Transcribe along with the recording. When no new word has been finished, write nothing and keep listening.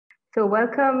So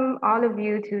welcome all of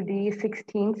you to the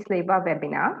 16th SLEvA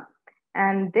webinar.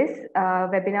 And this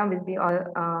webinar will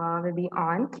be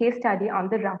on case study on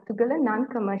the RATHUGALA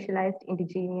non-commercialized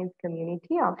indigenous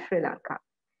community of Sri Lanka.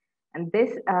 And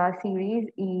this series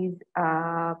is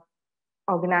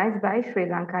organized by Sri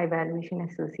Lanka Evaluation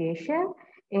Association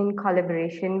in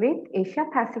collaboration with Asia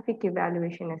Pacific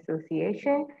Evaluation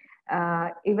Association,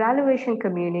 Evaluation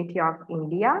Community of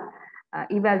India,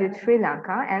 EvalYouth Sri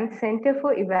Lanka, and Center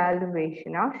for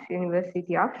Evaluation of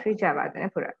University of Sri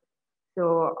Jayapali.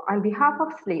 So on behalf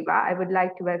of SLEvA, I would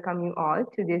like to welcome you all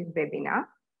to this webinar.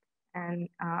 And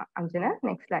Anjana,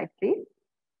 next slide, please.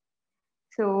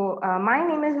 So my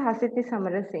name is Hasithi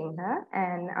Samarasinghe,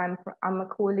 and I'm a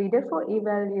co-leader for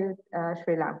EvalYouth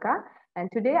Sri Lanka.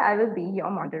 And today I will be your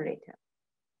moderator.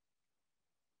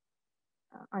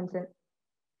 Anjana.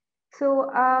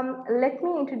 So let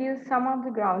me introduce some of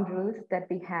the ground rules that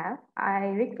we have. I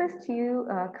request you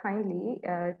kindly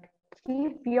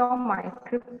keep your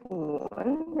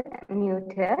microphone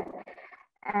muted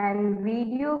and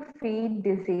video feed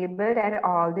disabled at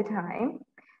all the time.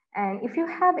 And if you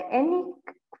have any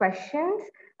questions,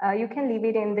 you can leave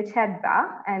it in the chat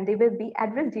bar and they will be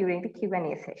addressed during the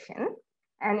Q&A session.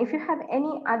 And if you have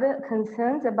any other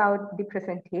concerns about the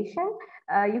presentation,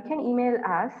 you can email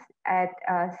us at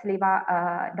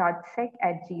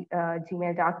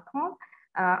sleva.sec@gmail.com.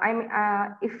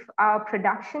 If our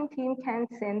production team can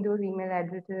send those email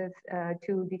addresses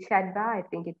to the chat bar, I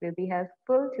think it will be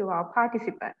helpful to our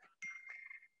participants.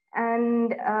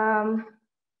 And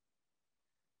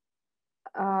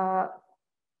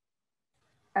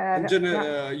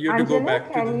Anjana, you have to go back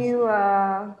to can you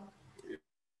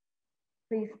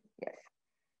please? Yes.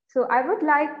 So I would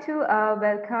like to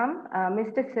welcome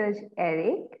Mr. Serge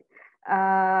Eric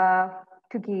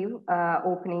to give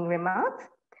opening remarks.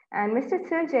 And Mr.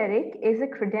 Serge Eric is a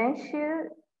credentialed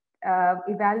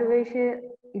evaluator,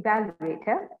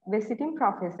 visiting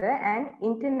professor, and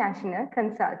international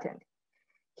consultant.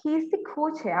 He is the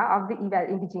co-chair of the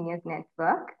EvalIndigenous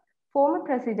Network, former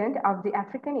president of the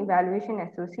African Evaluation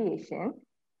Association,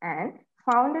 and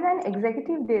founder and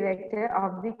executive director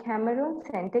of the Cameroon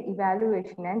Center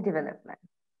Evaluation and Development.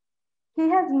 He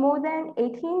has more than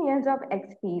 18 years of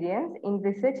experience in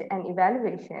research and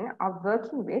evaluation of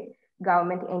working with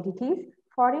government entities,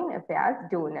 foreign affairs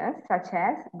donors such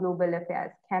as Global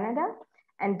Affairs Canada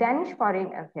and Danish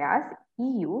Foreign Affairs,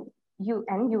 EU,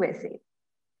 and USA.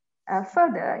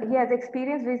 Further, he has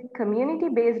experience with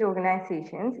community-based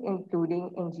organizations, including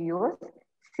NGOs,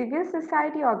 civil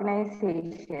society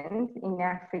organizations in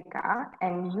Africa,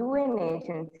 and UN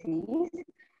agencies,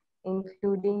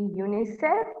 including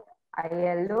UNICEF,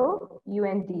 ILO,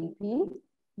 UNDP,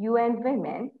 UN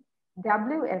Women,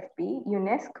 WFP,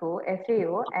 UNESCO,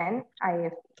 FAO, and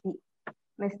IFP.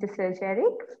 Mr. Serge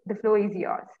Eric, the floor is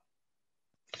yours.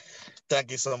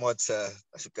 Thank you so much,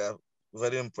 Ashika.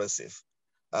 Very impressive.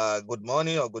 Good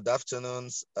morning or good afternoon,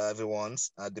 everyone,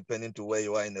 depending to where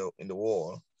you are in the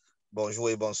world. Bonjour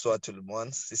et bonsoir tout le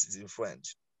monde. This is in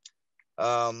French.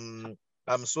 I'm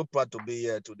so proud to be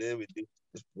here today with this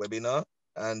webinar.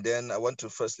 And then I want to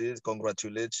firstly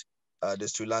congratulate the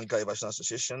Sri Lanka Evaluation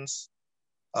Associations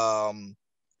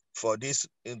for this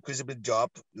incredible job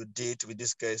you did with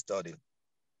this case study.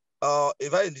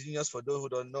 EvalIndigenous, for those who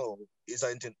don't know, is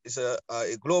a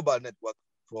global network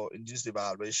for indigenous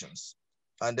evaluations.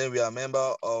 And then we are a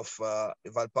member of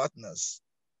Eval Partners.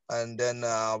 And then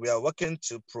we are working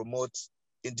to promote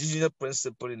indigenous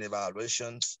principles in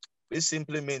evaluations. We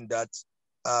simply mean that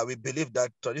we believe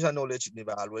that traditional knowledge in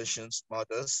evaluations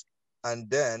matters. And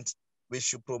then we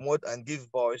should promote and give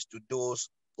voice to those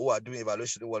who are doing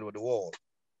evaluation all over the world.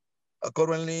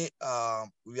 Currently,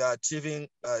 we are achieving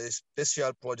a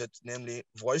special project, namely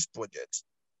Voice Project.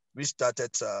 We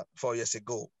started 4 years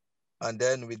ago. And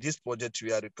then with this project,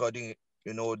 we are recording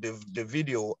the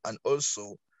video and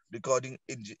also recording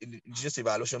indigenous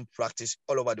evaluation practice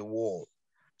all over the world.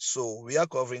 So we are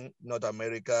covering North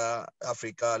America,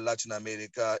 Africa, Latin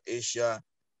America, Asia,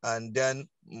 and then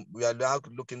we are now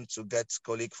looking to get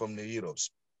colleagues from the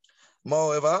Europes.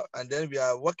 Moreover, and then we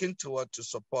are working toward to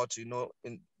support, in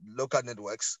local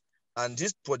networks. And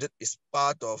this project is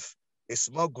part of a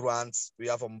small grant we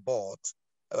have on board,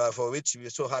 for which we are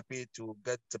so happy to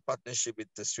get the partnership with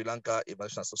the Sri Lanka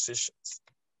Evaluation Associations.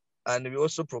 And we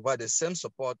also provide the same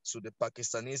support to the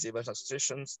Pakistanis Evaluation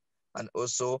Associations. And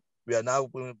also we are now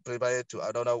provided to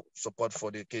another support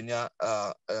for the Kenya,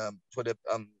 for the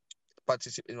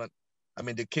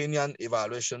the Kenyan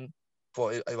evaluation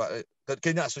for the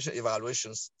Kenya Association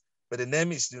evaluations. But the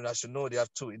name is, you should know they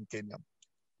have two in Kenya.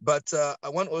 But I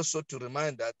want also to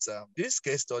remind that this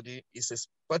case study is a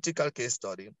practical case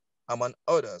study. among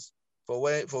others,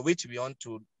 for which we want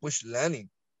to push learning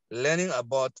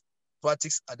about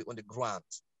practice on the ground.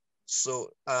 So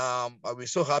we're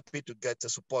so happy to get the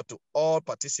support to all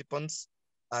participants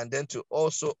and then to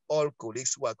also all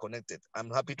colleagues who are connected. I'm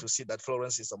happy to see that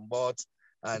Florence is on board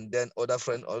and then other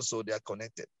friends also, they are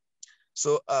connected.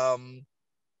 So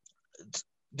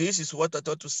this is what I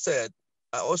thought to say.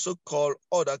 I also call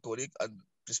other colleagues and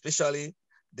especially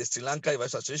the Sri Lanka EVA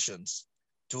associations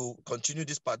to continue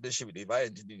this partnership with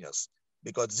EvalIndigenous,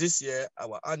 because this year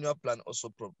our annual plan also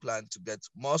plan to get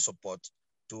more support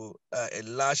to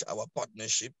enlarge our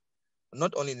partnership,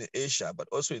 not only in Asia, but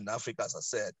also in Africa, as I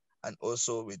said, and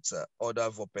also with other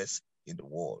VOPEs in the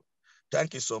world.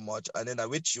 Thank you so much. And then I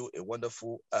wish you a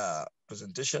wonderful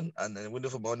presentation and a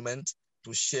wonderful moment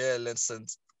to share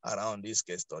lessons around this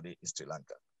case study in Sri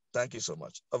Lanka. Thank you so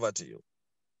much. Over to you.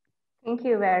 Thank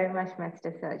you very much,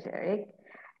 Mr. Surgery.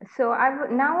 So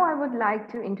now I would like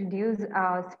to introduce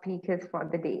our speakers for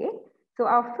the day. So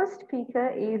our first speaker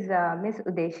is Ms.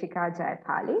 Udeshika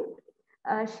Jayapali.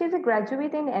 She's a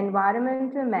graduate in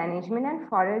environmental management and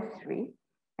forestry,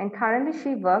 and currently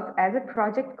she works as a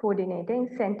project coordinator in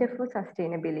Center for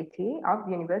Sustainability of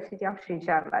University of Sri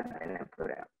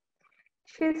Jayapali.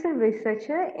 She's a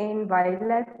researcher in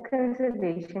wildlife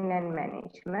conservation and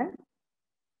management,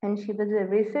 and she was a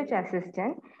research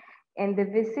assistant in the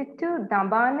visit to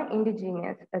Dulmina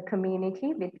Indigenous, a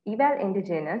community with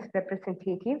EvalIndigenous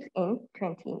representatives in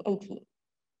 2018.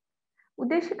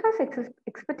 Udeshika's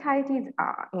expertise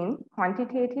are in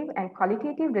quantitative and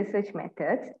qualitative research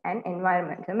methods and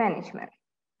environmental management.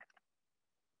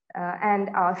 And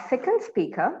our second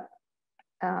speaker,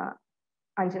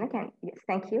 Anjana, yes,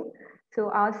 thank you.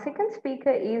 So our second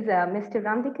speaker is Mr.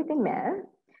 Randika,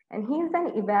 and he is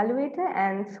an evaluator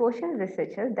and social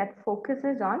researcher that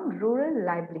focuses on rural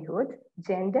livelihoods,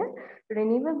 gender,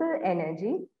 renewable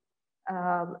energy,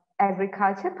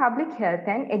 agriculture, public health,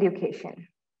 and education.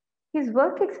 His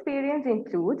work experience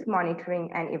includes monitoring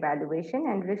and evaluation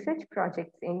and research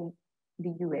projects in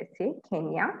the USA,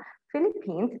 Kenya,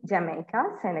 Philippines,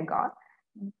 Jamaica, Senegal,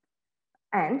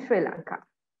 and Sri Lanka.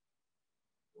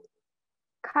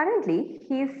 Currently,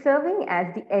 he is serving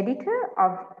as the editor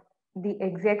of the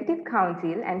Executive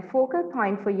Council and focal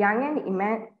point for young and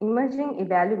emerging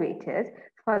evaluators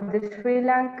for the Sri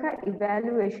Lanka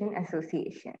Evaluation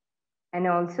Association. And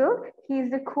also, he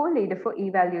is the co-leader for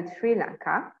EvalYouth Sri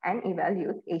Lanka and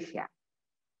EvalYouth Asia.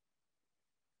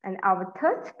 And our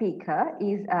third speaker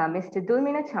is Mr.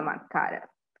 Dulmina Chamathkara.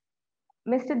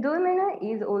 Mr. Dulmina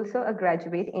is also a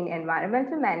graduate in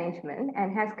environmental management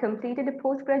and has completed a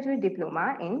postgraduate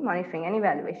diploma in monitoring and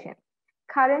evaluation.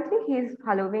 Currently, he is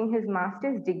following his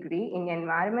master's degree in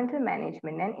environmental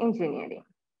management and engineering.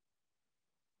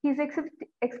 His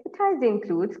expertise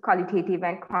includes qualitative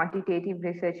and quantitative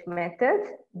research methods,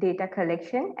 data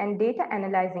collection, and data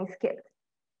analyzing skills.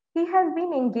 He has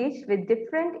been engaged with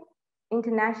different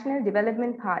international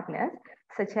development partners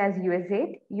such as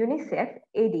USAID, UNICEF,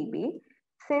 ADB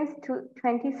since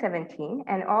 2017,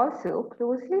 and also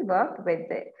closely worked with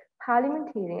the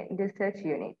Parliamentarian Research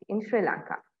Unit in Sri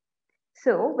Lanka.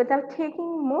 So without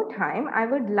taking more time, I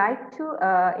would like to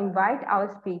invite our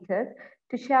speakers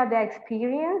to share their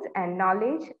experience and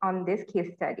knowledge on this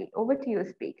case study. Over to you,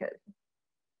 speakers.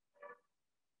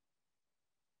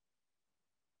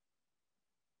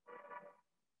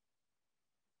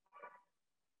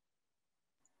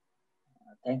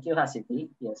 Thank you, Hasithi.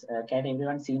 Yes, can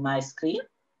everyone see my screen?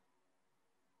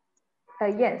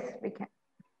 Yes, we can.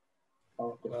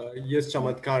 Okay. Yes,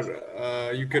 Chamathkar,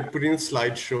 you can put in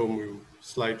slideshow move.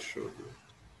 Slideshow.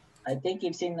 I think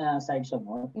it's in slideshow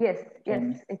mode. Yes,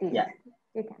 yes, it is. Yeah.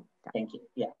 You can start. Thank you.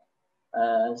 Yeah.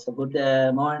 So good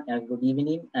morning, good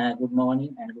evening, good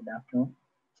morning, and good afternoon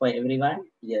for everyone.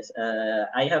 Yes,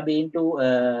 I have been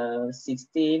to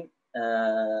 16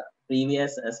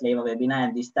 previous SLEvA webinar,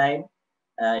 and this time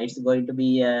it's going to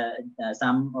be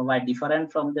somewhat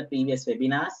different from the previous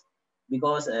webinars,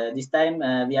 because this time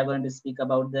we are going to speak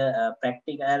about the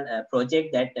practical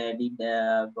project that did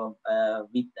from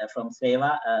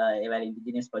SLEvA,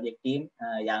 EvalIndigenous project team,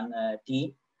 young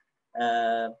team,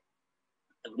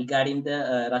 regarding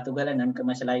the RATHUGALA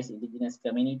non-commercialized indigenous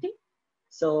community.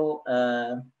 So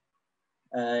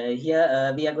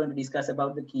here we are going to discuss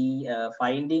about the key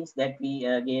findings that we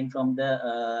gained from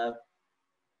the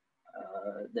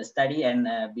study, and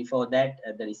before that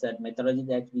the research methodology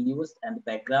that we used and the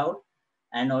background,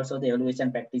 and also the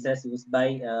evaluation practices used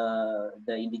by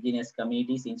the indigenous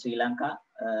communities in Sri Lanka,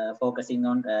 focusing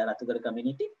on RATHUGALA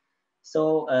community.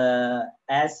 So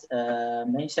as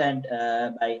mentioned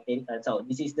so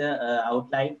this is the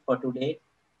outline for today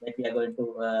that we are going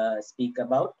to speak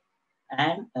about.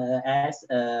 And as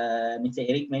Mr.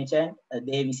 Eric mentioned,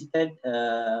 they visited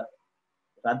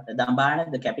Dambana,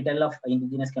 the capital of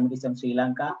indigenous communities of Sri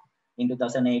Lanka, in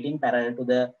 2018, parallel to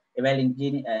the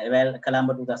Eval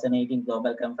Colombo 2018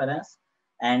 Global Conference.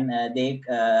 And they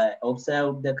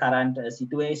observed the current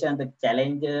situation, the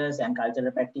challenges and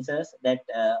cultural practices that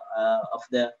of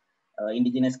the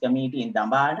indigenous community in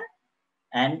Dambana,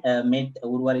 and met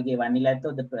Uruwarige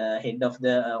Vanilatho, the head of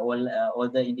the all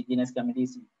the indigenous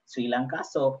communities in Sri Lanka.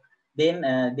 So then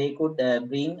they could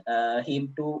bring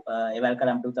him to Eval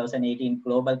Kalam 2018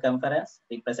 Global Conference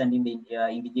representing the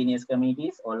indigenous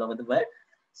communities all over the world.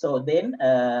 So then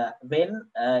when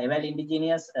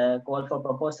EvalIndigenous called for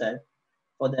proposal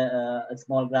for the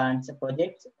small grants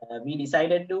project, we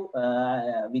decided to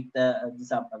with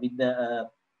the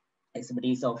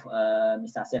expertise of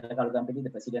Mr. Asela Kalugampati, the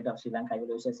president of Sri Lanka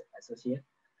Evaluation Association,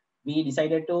 we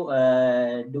decided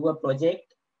to do a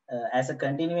project as a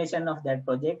continuation of that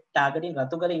project targeting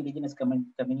Rathugala indigenous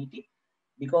community,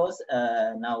 because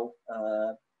now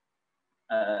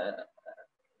the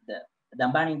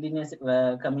Damban indigenous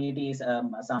community is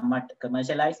somewhat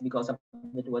commercialized because of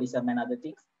the tourism and other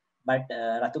things. But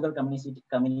Rathugal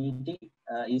community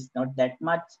is not that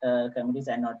much communities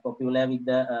and not popular with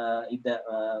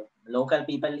the local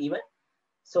people even.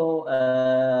 So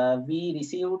we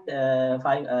received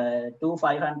two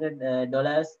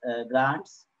 $500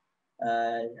 grants,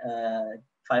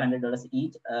 $500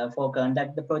 each for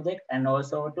conduct the project and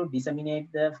also to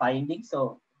disseminate the findings.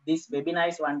 So this webinar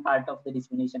is one part of the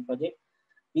dissemination project.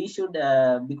 We should,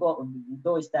 before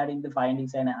starting the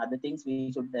findings and other things,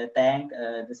 we should thank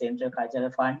the Central Cultural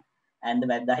Fund and the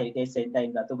Vedda Heritage Center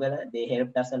in Rathugala. They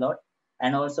helped us a lot.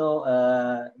 And also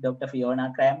Dr.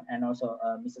 Fiona Cram and also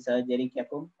Mr. Sir Jerry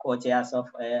Kapum, co-chairs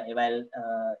of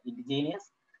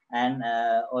EvalIndigenous, and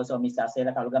also Mr.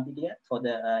 Asela Kalugampitia for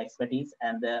the expertise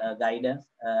and the guidance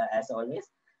as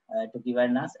always to give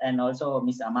us, and also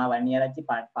Ms. Amma Vanyarachi,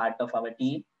 part of our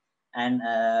team. And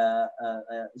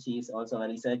she is also a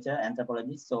researcher,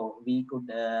 anthropologist. So we could,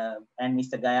 and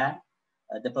Mr. Gayan,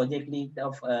 the project lead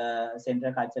of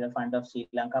Central Cultural Fund of Sri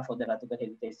Lanka for the Rathugal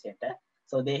Heritage Center.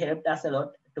 So they helped us a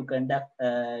lot to conduct,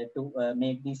 to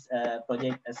make this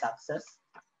project a success.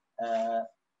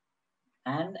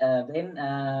 And when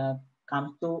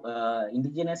comes to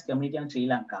indigenous community in Sri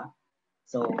Lanka,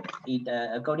 so it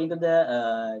according to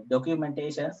the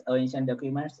documentations, ancient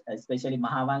documents, especially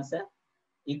Mahavansa,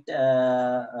 it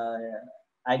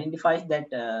identifies that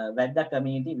Vedda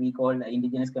community, we call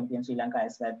indigenous community in Sri Lanka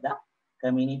as Vedda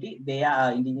community. They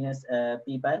are indigenous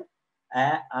people,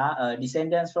 are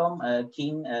descendants from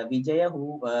King Vijaya,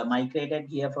 who migrated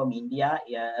here from India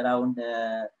around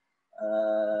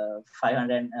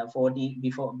 540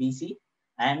 before BC,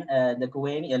 and the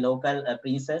Kuweni, a local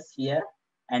princess here,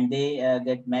 and they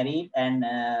get married, and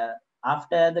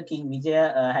after the King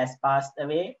Vijaya has passed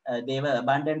away, they were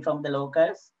abandoned from the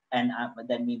locals, and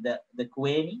then with the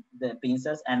Kuweni, the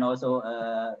princess, and also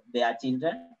their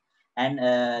children, and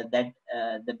that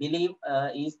the belief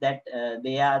is that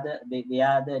they are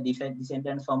the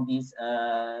descendants from these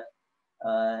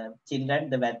children,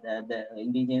 the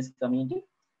indigenous community.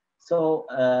 So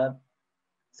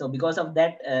so because of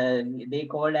that, they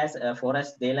called as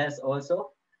forest dwellers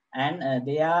also. And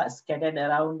they are scattered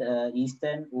around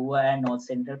eastern, Uva, and north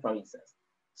central provinces.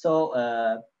 So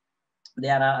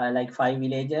there are like 5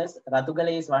 villages.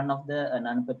 Rathugala is one of the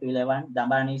non-popular one.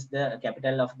 Damban is the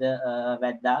capital of the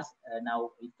Veddas. Now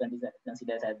it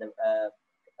considers as the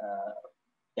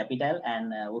capital,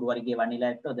 and Uruwarige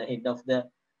Vanilatho, the head of the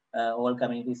all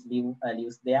communities,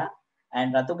 lives there.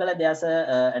 And Rathugala, there's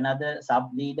another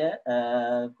sub-leader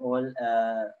called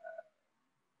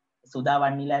Sudha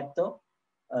Vanilatho.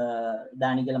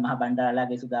 Danigala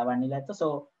Mahabandalage Sudha Vanilatho.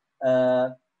 So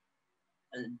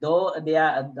though they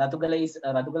are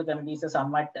Rathugala communities are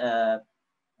somewhat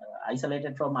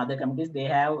isolated from other communities, they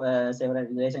have several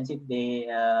relationships. They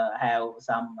have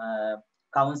some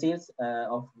councils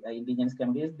of indigenous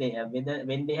communities. They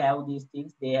when they have these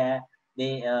things, they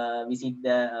visit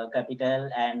the capital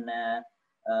and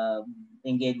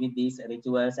engage with these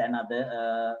rituals and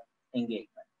other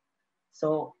engagement.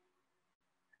 So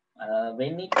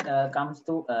when it comes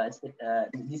to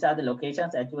these are the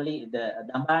locations. Actually, the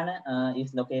Dambana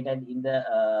is located in the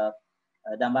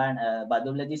Damban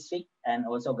Badulla district, and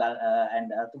also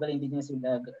and Rathugal indigenous in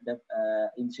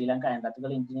Sri Lanka, and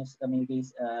Rathugal indigenous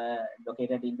communities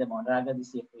located in the Moderator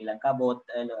district of Sri Lanka. Both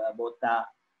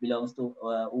belongs to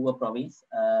Uva province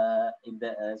in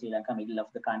the Sri Lanka, middle of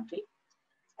the country.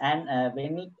 And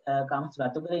when it comes to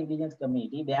Rathugal indigenous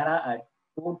community, there are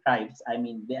two tribes. I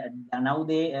mean, now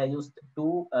they used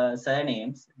two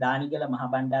surnames, Danigala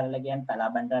Mahabandaralage and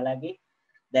Talabandaralage,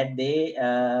 that they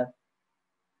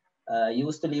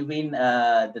used to live in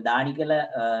the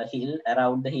Danigala hill,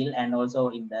 around the hill, and also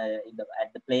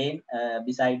at the plain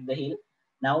beside the hill.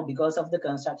 Now, because of the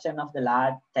construction of the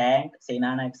large tank,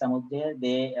 Senana Samudra,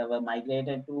 they were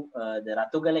migrated to the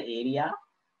Rathugala area.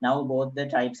 Now, both the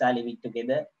tribes are living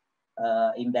together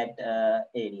in that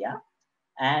area.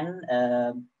 And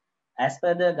as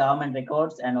per the government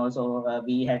records, and also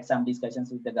we had some discussions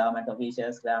with the government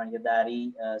officials,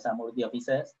 some of the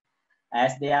officers,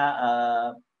 as they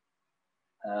are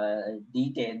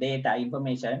detailed data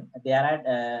information, there are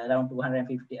around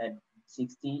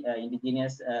 260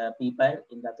 indigenous people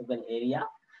in the Rathugala area,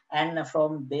 and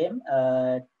from them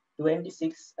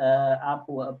 26 are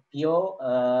pure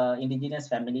indigenous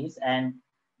families, and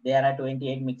there are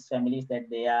 28 mixed families that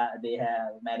they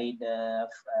have married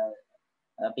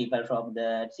people from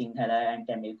the Sinhala and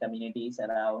Tamil communities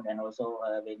around, and also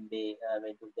when they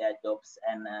went to their jobs,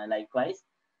 and likewise.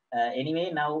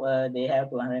 Anyway, now they have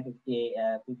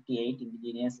 258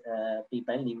 indigenous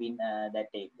people living that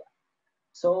area.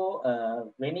 So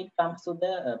when it comes to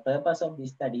the purpose of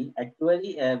this study,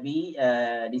 actually we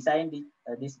designed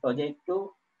this project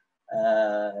to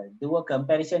do a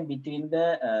comparison between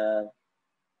the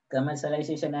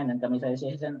commercialization and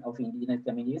non-commercialization of indigenous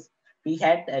communities. We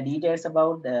had details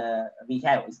about,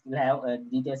 still have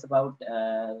details about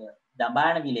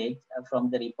Dambana village from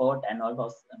the report, and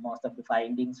also most of the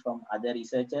findings from other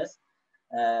researchers.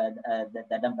 The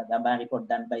Dambana report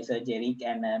done by Sir Jerick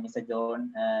and Mr.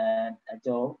 John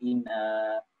Joe in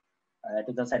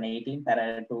 2018,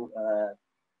 parallel to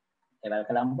Eval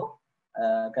Colombo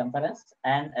conference.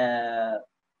 And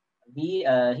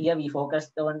here we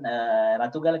focused on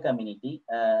Rathugala community,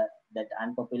 that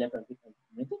unpopular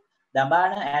community.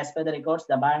 Dambana, as per the records,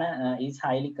 Dambana is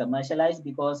highly commercialized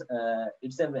because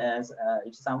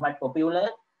it's somewhat popular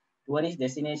tourist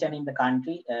destination in the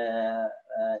country,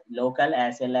 local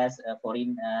as well as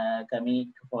foreign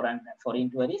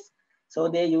tourists. So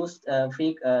they used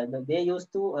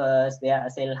to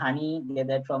sell honey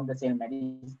gathered from the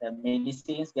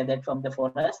medicines gathered from the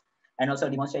forest, and also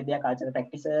demonstrate their cultural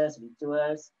practices,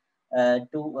 rituals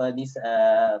to these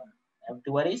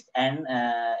tourists, and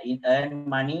earn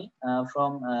money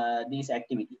from these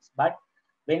activities. But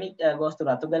when it goes to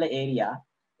Rathugala area,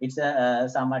 it's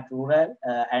somewhat rural,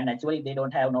 and actually they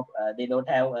don't have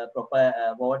proper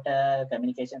water,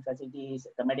 communication facilities,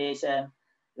 accommodation,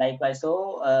 likewise.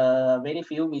 So very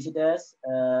few visitors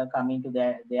come into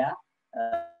the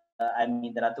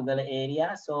Rathugala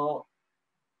area. So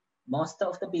most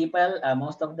of the people,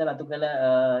 most of the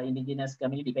Rathugala indigenous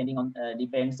community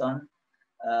depends on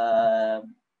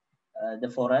the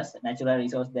forest, natural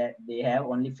resource that they have.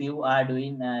 Only few are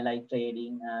doing like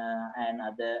trading and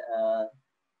other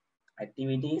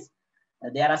activities.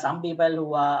 There are some people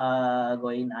who are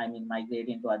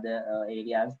migrating to other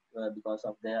areas because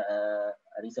of the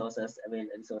resource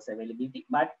availability.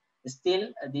 But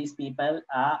still, these people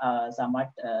are somewhat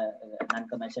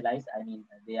non-commercialized. I mean,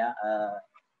 they are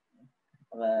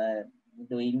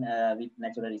doing with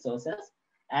natural resources.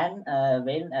 And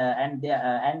when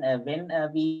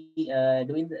we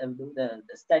doing the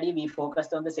study, we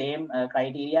focused on the same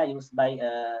criteria used by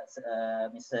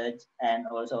Mr. Serge and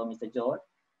also Mr. George.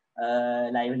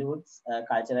 Livelihoods,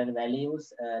 cultural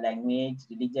values, language,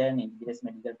 religion, indigenous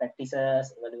medical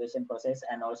practices, evaluation process,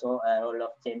 and also role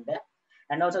of gender.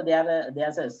 And also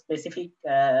there's a specific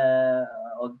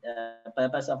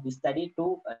purpose of this study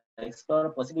to explore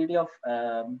a possibility of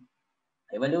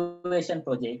evaluation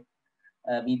project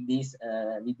with this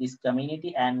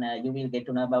community, and you will get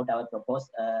to know about our proposed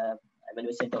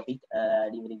evaluation topic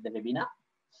during the webinar.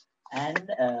 And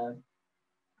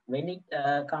when it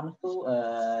comes to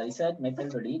research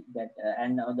methodology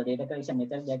and the data collection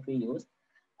method that we use,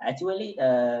 actually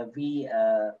we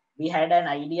had an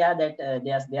idea that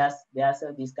there's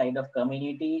this kind of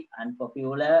community,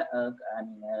 unpopular,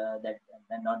 that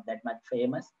not that much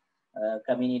famous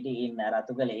community in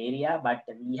Rathugala area, but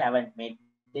we haven't met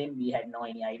them. We had no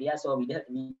any idea, so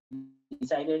we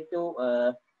decided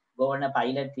to go on a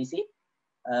pilot visit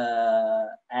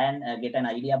and get an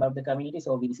idea about the community.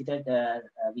 So we visited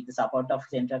with the support of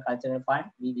Central Cultural Fund.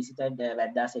 We visited the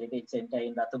Vaddas Heritage Center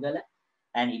in Rathugala,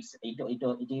 and it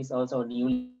is also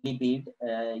newly built.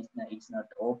 It's not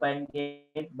open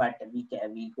yet, but we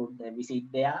could visit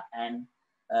there, and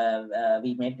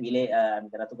we met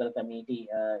the Rathugala community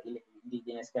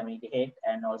indigenous community head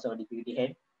and also deputy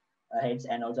head heads,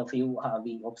 and also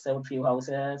we observed few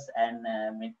houses and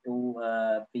met two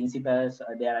principals.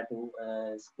 There are two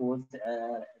schools,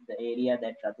 the area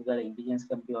that Rathugala indigenous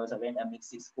community also went, a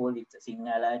mixed school with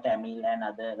Sinhala, Tamil and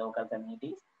other local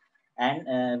communities.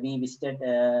 And we visited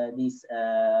these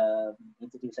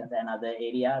institutions and other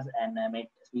areas and met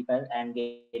people and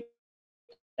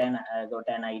got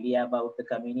an idea about the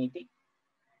community,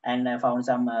 and found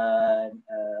some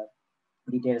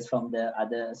details from the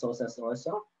other sources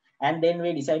also. And then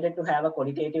we decided to have a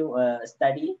qualitative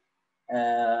study,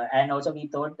 and also we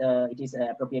thought it is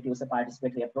appropriate to use a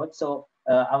participatory approach. So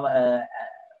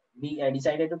we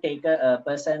decided to take a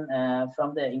person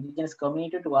from the indigenous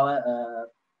community to our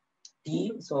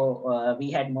team. So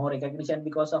we had more recognition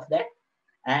because of that.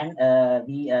 And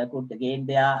we could gain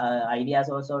their ideas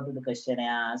also to the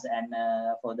questionnaires and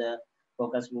for the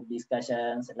focus group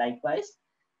discussions likewise.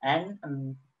 And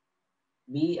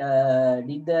we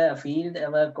did the field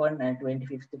work on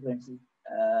 25th to 20,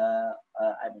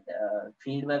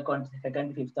 field work on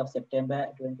 2nd to 5th of September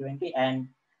 2020. And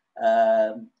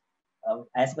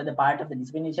as per the part of the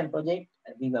dissemination project,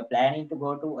 we were planning to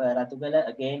go to Rathugala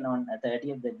again on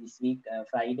 30th this week,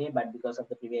 Friday, but because of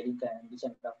the prevailing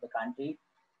conditions of the country,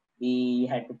 we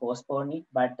had to postpone it.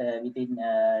 But within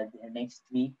next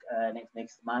week,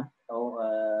 next month,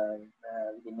 or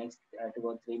within next 2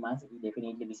 or 3 months, we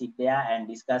definitely visit there and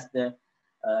discuss the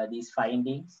these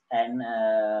findings and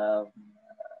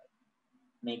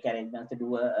make arrangements to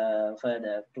do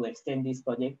further to extend this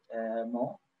project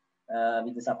more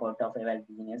with the support of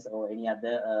EvalIndigenous or any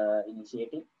other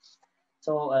initiative.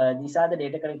 So these are the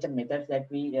data collection methods that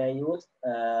we used.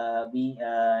 We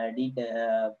did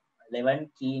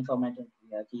 11 key informant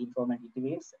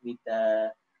interviews with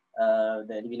the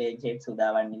village head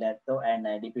Sudawan Nilatto and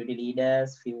deputy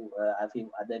leaders, a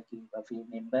few other few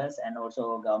members, and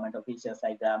also government officials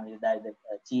like Gram Nildari, the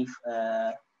chief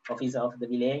officer of the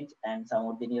village, and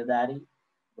Samuddi Nildari,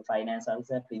 the finance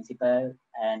officer, principal,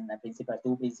 and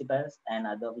two principals, and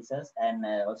other officers, and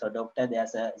also doctor.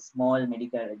 There's a small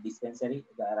medical dispensary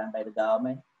run by the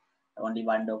government. Only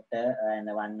one doctor and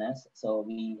one nurse. So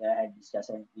we had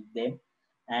discussion with them,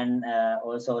 and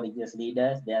also religious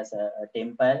leaders. There's a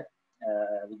temple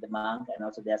with the monk, and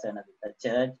also there's a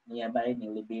church nearby,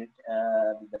 newly built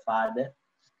with the father.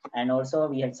 And also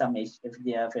we had some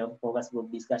focus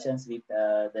group discussions with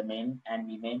the men and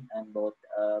women, and both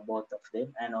of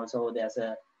them. And also there's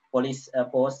a police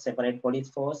post, separate police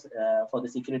force for the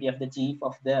security of the chief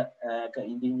of the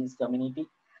indigenous community.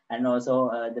 And also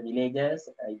the villagers,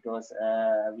 it was,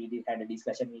 we had a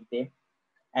discussion with them.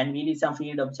 And we did some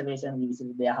field observation. We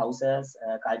visited their houses,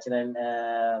 cultural,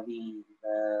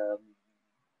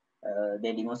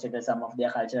 they demonstrated some of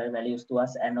their cultural values to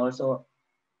us, and also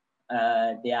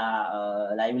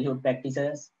their livelihood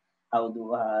practices, how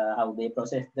they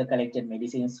process the collected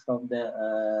medicines from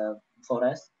the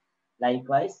forest,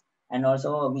 likewise. And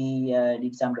also we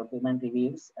did some document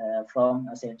reviews from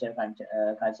a Central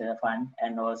Cultural Fund,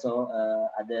 and also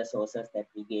other sources that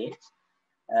we get.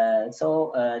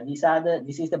 So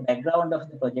this is the background of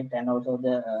the project, and also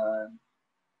the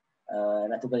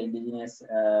Rathugala indigenous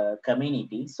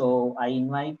community. So I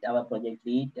invite our project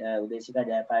lead, Udeshika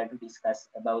Jayapali, to discuss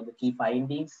about the key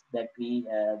findings that we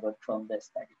got from the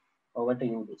study. Over to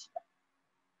you, Udeshika.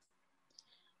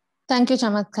 Thank you,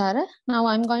 Chamathkara. Now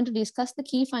I'm going to discuss the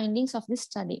key findings of this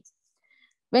study.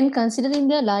 When considering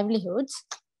their livelihoods,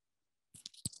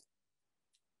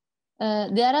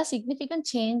 there are significant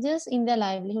changes in their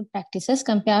livelihood practices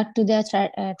compared to their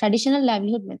traditional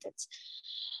livelihood methods.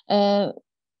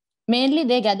 Mainly,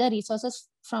 they gather resources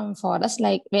from forests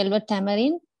like velvet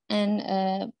tamarind,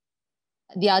 and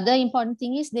the other important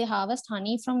thing is they harvest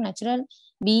honey from natural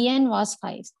bee and wasp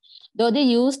hives. Though they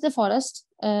use the forest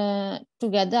to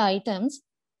gather items,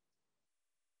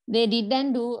 they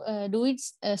didn't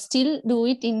still do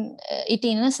it in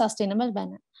a sustainable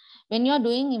manner. When you are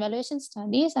doing evaluation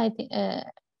studies, I think,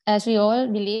 as we all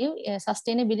believe,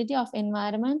 sustainability of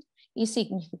environment is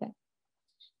significant.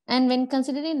 And when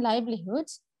considering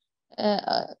livelihoods,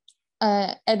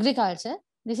 agriculture,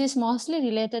 this is mostly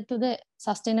related to the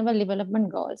sustainable development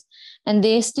goals, and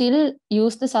they still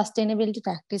use the sustainability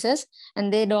practices,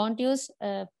 and they don't use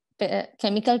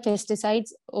chemical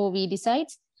pesticides or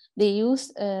weedicides. They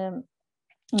use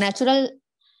natural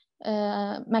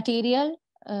material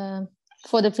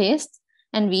for the pests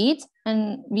and weeds,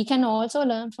 and we can also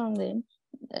learn from them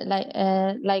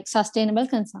like sustainable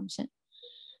consumption.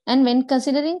 And when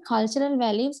considering cultural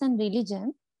values and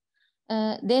religion,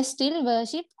 they still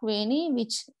worship Queni,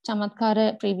 which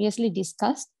Chamathkara previously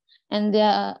discussed, and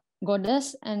their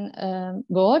goddess and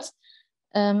gods.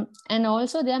 And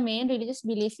also their main religious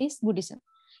belief is Buddhism.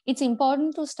 It's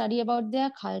important to study about their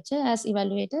culture as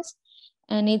evaluators,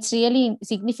 and it's really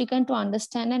significant to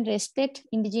understand and respect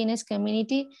indigenous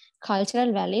community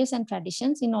cultural values and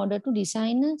traditions in order to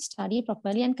design a study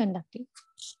properly and conduct it.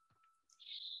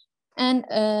 And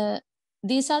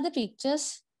these are the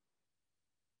pictures.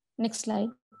 Next slide.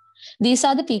 These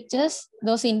are the pictures.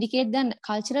 Those indicate their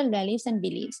cultural values and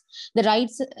beliefs. The right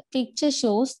picture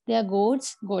shows their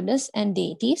gods, goddess, and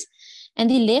deities. And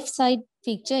the left side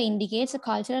picture indicates a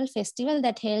cultural festival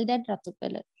that held at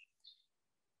Rathugala.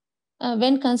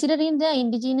 When considering the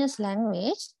indigenous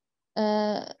language,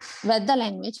 Vedda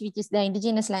language, which is the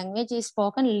indigenous language, is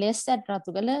spoken less at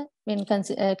Rathugala when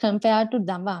compared to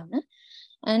Dambana.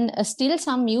 And still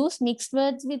some use mixed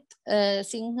words with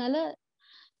Sinhala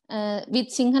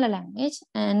language.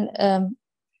 And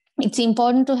it's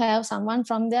important to have someone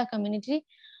from their community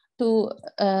to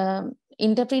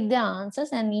interpret their answers.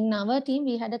 And in our team,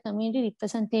 we had a community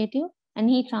representative, and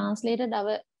he translated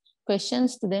our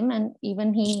questions to them, and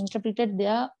even he interpreted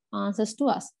their answers to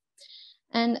us.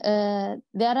 And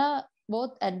there are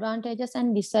both advantages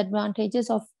and disadvantages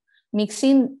of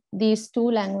mixing these two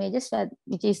languages,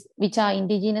 which are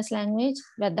indigenous language,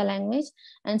 Vedda language,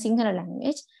 and Sinhala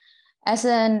language. As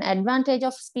an advantage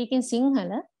of speaking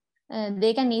Sinhala,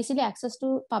 they can easily access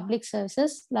to public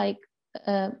services like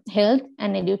health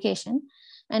and education.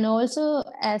 And also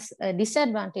as a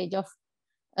disadvantage of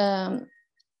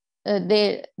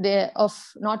of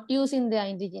not using their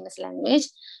indigenous language,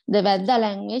 the Vedda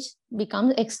language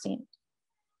becomes extinct.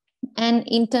 And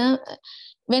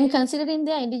when considering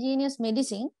their indigenous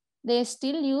medicine, they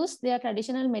still use their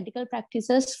traditional medical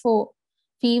practices for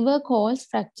fever, colds,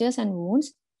 fractures, and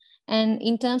wounds. And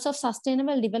in terms of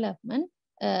sustainable development,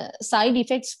 side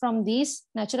effects from these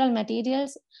natural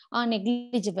materials are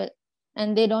negligible,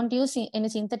 and they don't use any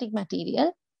synthetic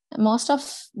material. Most of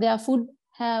their food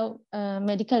have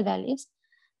medical values.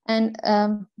 And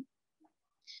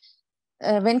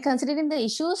when considering the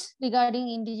issues regarding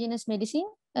indigenous medicine,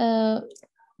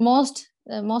 most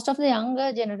of the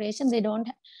younger generation, they don't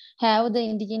have the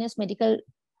indigenous medical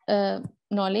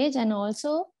knowledge. And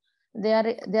also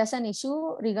there's an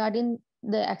issue regarding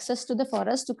the access to the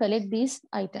forest to collect these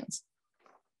items.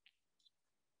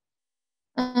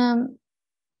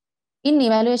 In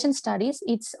evaluation studies,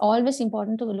 it's always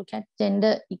important to look at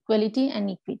gender equality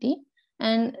and equity.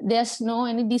 And there's no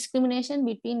any discrimination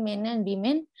between men and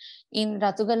women in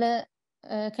Rathugala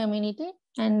community.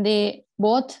 And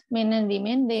both men and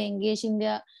women, they engage in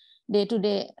their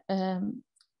day-to-day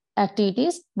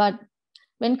activities. But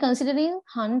when considering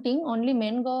hunting, only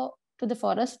men go to the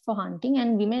forest for hunting,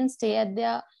 and women stay at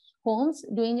their homes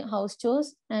doing house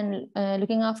chores and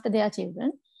looking after their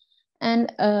children.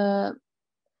 And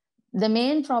the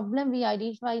main problem we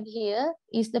identified here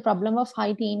is the problem of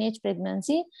high teenage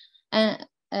pregnancy. And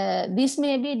this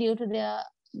may be due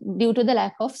to the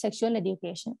lack of sexual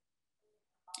education.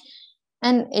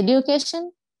 And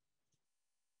education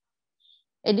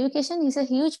is a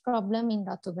huge problem in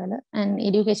Rathugala, and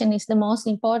education is the most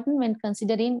important when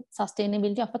considering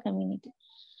sustainability of a community.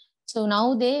 So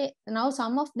now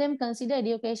some of them consider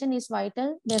education is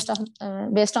vital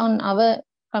based on our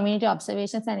community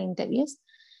observations and interviews.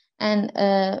 And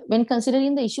when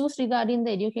considering the issues regarding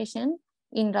the education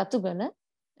in Rathugala,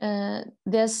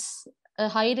 there's a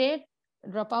high rate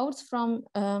dropouts from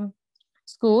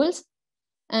schools.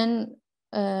 And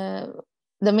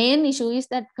the main issue is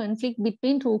that conflict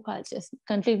between two cultures,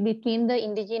 conflict between the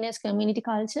indigenous community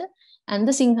culture and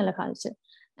the Sinhala culture.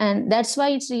 And that's why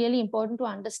it's really important to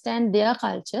understand their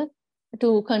culture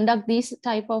to conduct these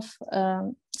type of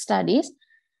studies.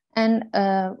 And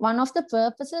one of the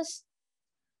purposes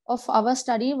of our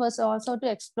study was also to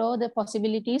explore the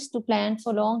possibilities to plan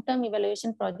for long-term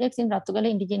evaluation projects in Rathugala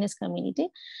indigenous community.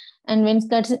 And when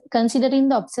considering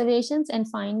the observations and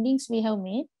findings we have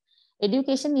made,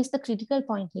 education is the critical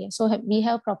point here. So we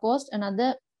have proposed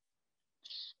another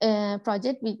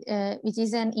project which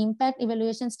is an impact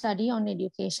evaluation study on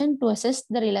education to assess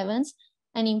the relevance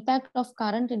and impact of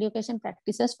current education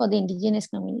practices for the indigenous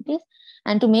communities,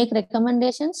 and to make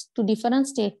recommendations to different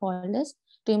stakeholders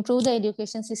to improve the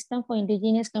education system for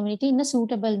indigenous community in a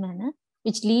suitable manner,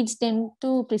 which leads them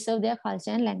to preserve their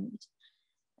culture and language.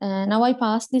 Now I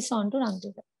pass this on to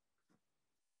Randika.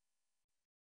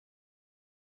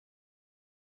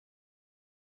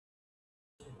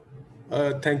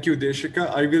 Thank you, Udeshika.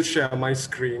 I will share my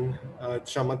screen.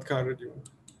 Chamathkara,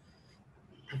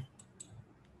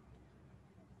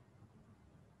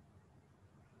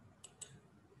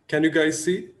 can you guys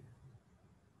see?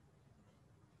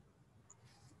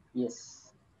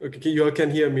 Yes. Okay, you all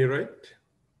can hear me, right?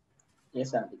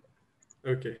 Yes, Randika.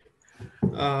 Okay.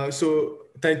 So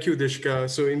thank you, Udeshika.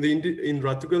 So in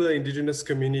RATHUGALA indigenous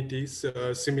communities,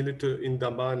 similar to in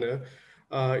Dulmina,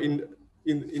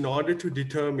 in order to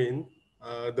determine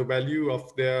the value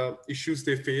of their issues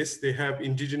they face, they have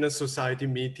indigenous society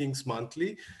meetings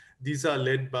monthly. These are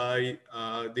led by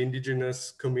the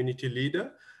indigenous community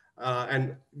leader.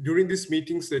 And during these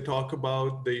meetings, they talk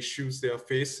about the issues they are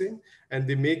facing and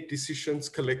they make decisions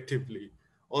collectively.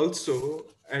 Also,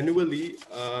 annually,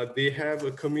 they have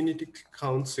a community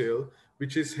council,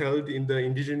 which is held in the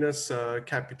indigenous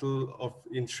capital of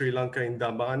in Sri Lanka, in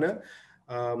Dulmina.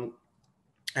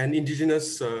 And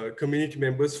indigenous community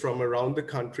members from around the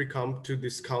country come to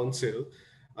this council.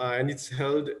 And it's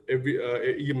held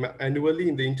annually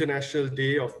in the International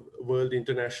Day of World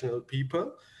International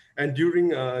People. And during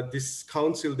this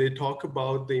council, they talk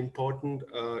about the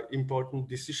important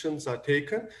decisions are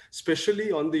taken,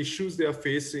 especially on the issues they are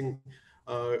facing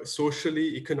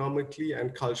socially, economically,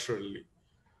 and culturally.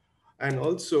 And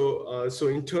also, so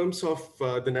in terms of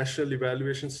the national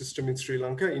evaluation system in Sri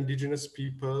Lanka, indigenous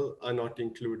people are not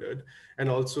included. And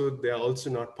also, they are also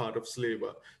not part of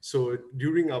SLEvA. So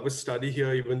during our study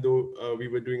here, even though we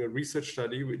were doing a research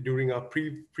study, during our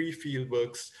pre-field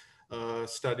works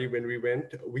study when we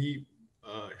went, we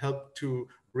helped to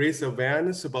raise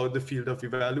awareness about the field of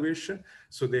evaluation.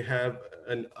 So they have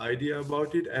an idea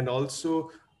about it, and also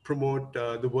promote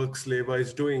the work SLEvA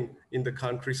is doing in the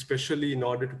country, especially in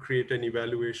order to create an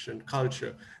evaluation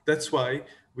culture. That's why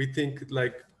we think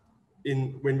like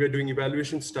when we're doing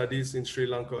evaluation studies in Sri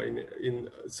Lanka, in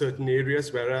certain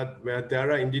areas where there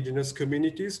are indigenous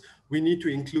communities, we need to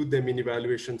include them in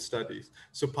evaluation studies.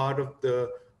 So part of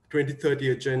the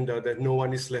 2030 agenda that no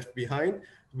one is left behind,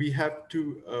 we have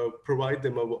to provide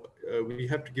them, we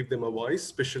have to give them a voice,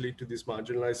 especially to these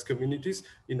marginalized communities,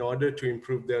 in order to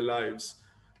improve their lives.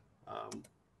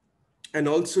 And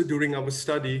also during our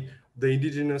study, the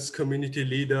indigenous community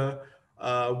leader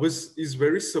is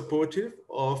very supportive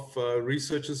of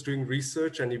researchers doing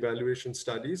research and evaluation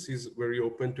studies. He's very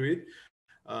open to it.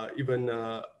 Even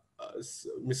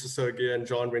Mr. Sergey and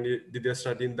John, when they did their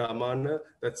study in Dulmina,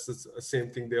 that's the same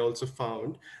thing they also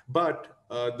found. But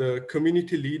the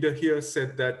community leader here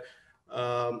said that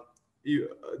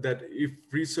that if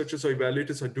researchers or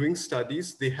evaluators are doing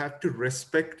studies, they have to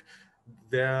respect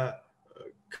their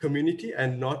community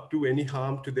and not do any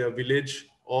harm to their village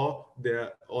or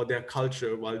their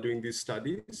culture while doing these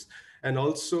studies. And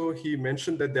also he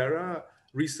mentioned that there are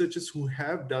researchers who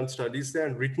have done studies there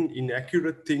and written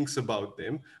inaccurate things about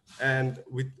them, and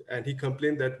he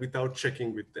complained that without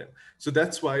checking with them. So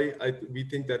that's why we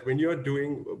think that when you're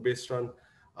doing, based on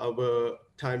our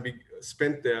time we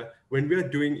spent there, when we are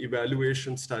doing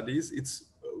evaluation studies,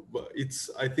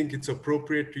 I think it's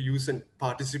appropriate to use a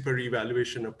participatory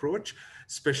evaluation approach,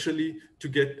 especially to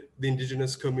get the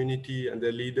indigenous community and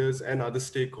their leaders and other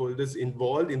stakeholders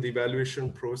involved in the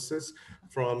evaluation process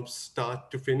from start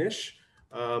to finish.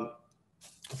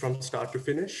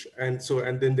 And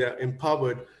then they're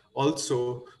empowered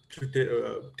also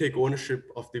to take ownership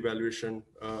of the evaluation,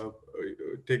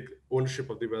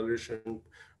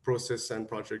 process and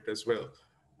project as well.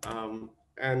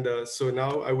 So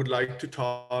now I would like to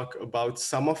talk about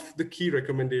some of the key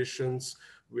recommendations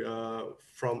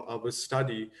from our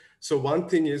study. So one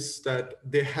thing is that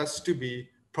there has to be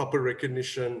proper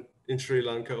recognition in Sri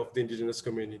Lanka of the indigenous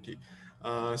community.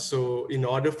 So in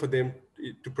order for them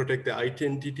to protect their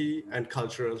identity and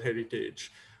cultural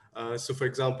heritage. So for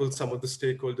example, some of the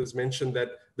stakeholders mentioned that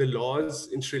the laws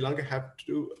in Sri Lanka have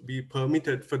to be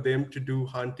permitted for them to do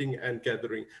hunting and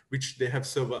gathering, which they have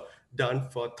done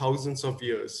for thousands of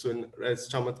years. So as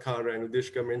Chamathkara and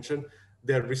Udeshika mentioned,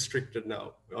 they're restricted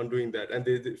now on doing that. And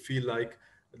they feel like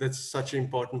that's such an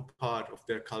important part of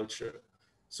their culture.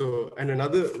 So, and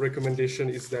another recommendation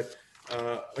is that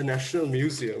a national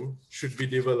museum should be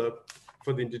developed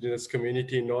for the indigenous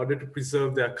community in order to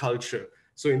preserve their culture.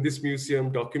 So in this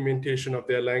museum, documentation of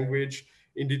their language,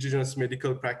 indigenous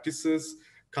medical practices,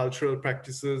 cultural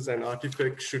practices, and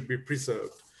artifacts should be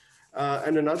preserved.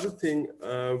 And another thing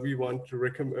we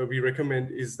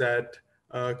recommend is that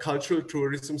cultural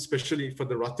tourism, especially for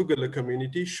the RATHUGALA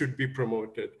community, should be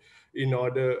promoted in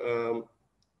order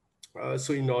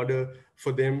in order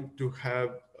for them to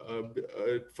have,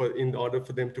 in order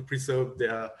for them to preserve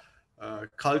their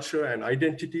culture and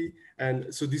identity.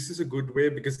 And so this is a good way,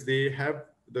 because they have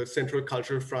the Central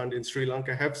Cultural Front in Sri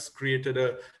Lanka have created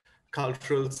a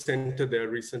cultural center there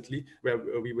recently where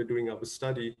we were doing our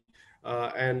study.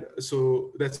 And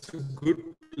so that's a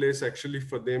good place actually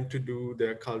for them to do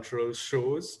their cultural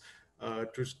shows,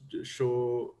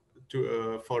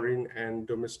 to foreign and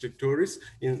domestic tourists.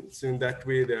 So in that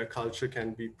way, their culture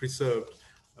can be preserved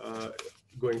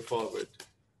going forward.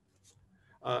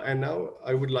 And now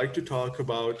I would like to talk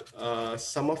about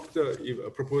some of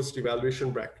the proposed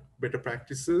evaluation better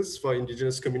practices for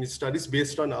Indigenous community studies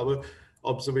based on our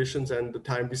observations and the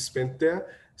time we spent there.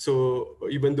 So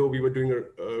even though we were doing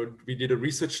we did a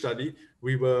research study,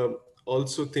 we were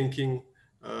also thinking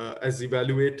as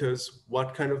evaluators,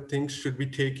 what kind of things should we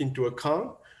take into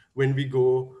account when we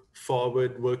go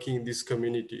forward working in these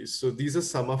communities. So these are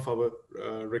some of our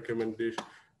recommendations.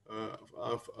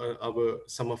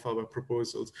 Some of our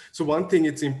proposals. So one thing,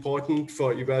 it's important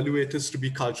for evaluators to be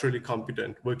culturally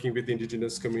competent working with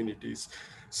Indigenous communities.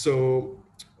 So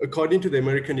according to the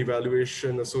American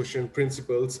Evaluation Association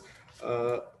principles,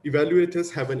 evaluators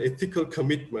have an ethical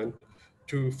commitment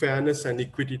to fairness and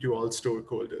equity to all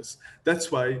stakeholders.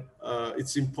 That's why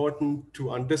it's important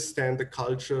to understand the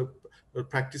culture,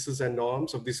 practices and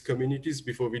norms of these communities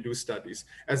before we do studies.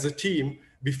 As a team,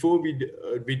 before we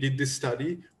did this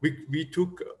study, we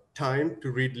took time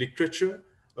to read literature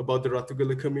about the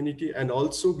RATHUGALA community, and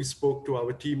also we spoke to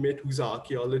our teammate who's an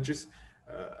archaeologist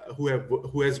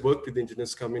who has worked with the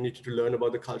Indigenous community to learn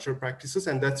about the cultural practices.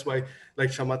 And that's why, like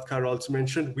Chamathkara also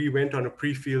mentioned, we went on a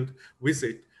pre-field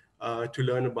visit to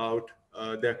learn about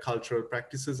their cultural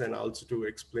practices and also to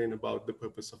explain about the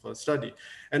purpose of our study.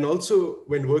 And also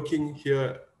when working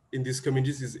here in these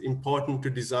communities, it's important to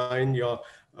design your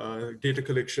data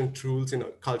collection tools in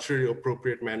a culturally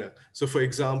appropriate manner. So for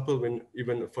example,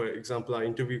 our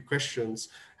interview questions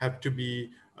have to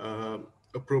be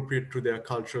appropriate to their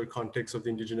cultural context of the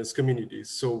Indigenous communities.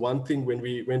 So one thing, when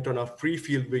we went on our free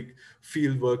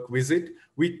fieldwork visit,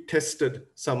 we tested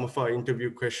some of our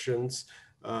interview questions,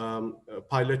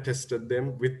 pilot tested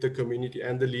them with the community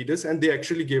and the leaders, and they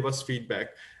actually gave us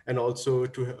feedback, and also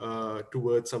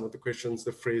towards some of the questions,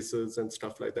 the phrases and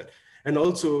stuff like that. And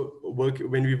also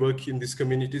when we work in these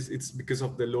communities, it's because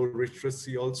of the low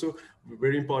literacy also,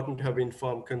 very important to have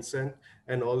informed consent,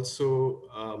 and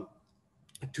also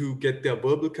to get their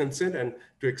verbal consent and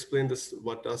to explain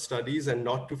what our studies, and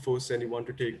not to force anyone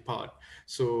to take part.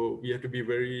 So we have to be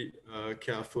very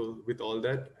careful with all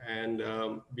that, and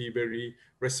be very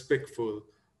respectful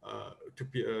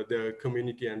to their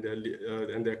community and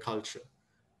their culture.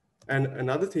 And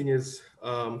another thing is,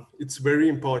 it's very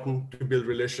important to build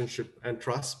relationship and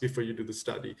trust before you do the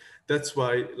study. That's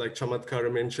why, like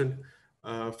Chamathkara mentioned,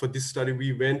 for this study,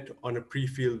 we went on a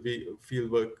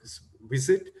fieldwork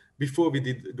visit before we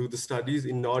do the studies,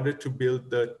 in order to build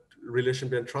the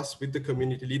relationship and trust with the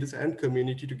community leaders and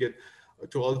community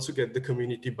to also get the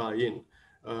community buy-in,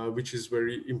 which is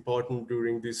very important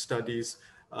during these studies.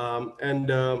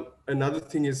 Another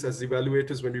thing is, as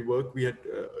evaluators, when we work,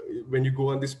 when you go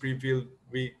on this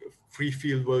free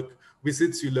field work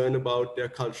visits, you learn about their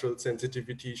cultural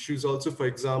sensitivity issues. Also, for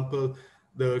example,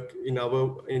 in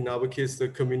our case, the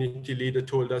community leader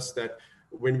told us that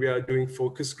when we are doing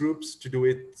focus groups, to do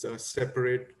it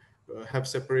separate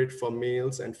for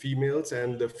males and females,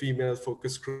 and the female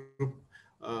focus group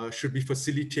should be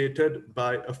facilitated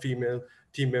by a female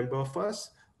team member of us.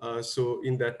 So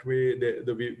in that way,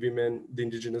 the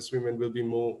Indigenous women will be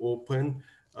more open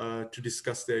to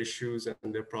discuss their issues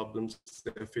and their problems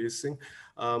they're facing.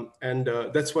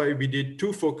 That's why we did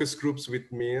 2 focus groups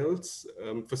with males,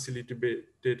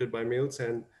 facilitated by males,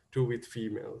 and 2 with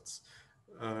females.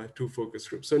 2 focus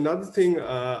groups. So another thing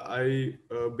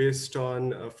based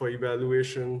on for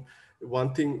evaluation,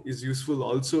 one thing is useful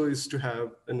also is to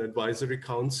have an advisory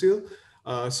council.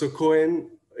 So Cohen,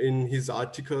 in his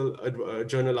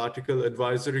journal article,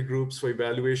 Advisory Groups for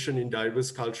Evaluation in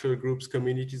Diverse Cultural Groups,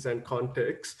 Communities and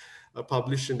Contexts,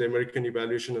 published in the American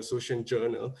Evaluation Association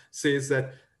Journal, says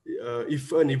that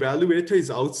if an evaluator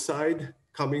is outside,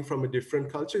 coming from a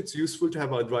different culture, it's useful to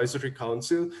have an advisory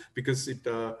council, because it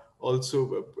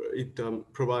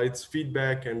provides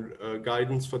feedback and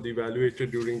guidance for the evaluator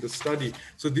during the study.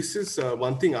 So this is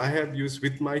one thing I have used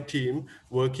with my team,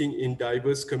 working in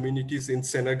diverse communities in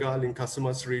Senegal, in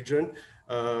Casamance region,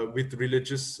 with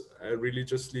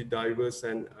religiously diverse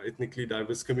and ethnically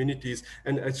diverse communities.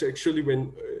 And actually,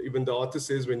 when even the author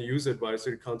says, when you use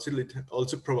advisory council, it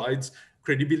also provides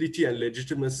credibility and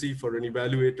legitimacy for an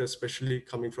evaluator, especially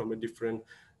coming from a different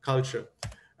culture.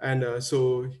 And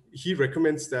so he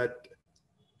recommends that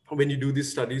when you do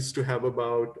these studies, to have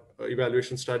about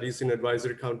evaluation studies in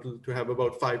advisory council, to have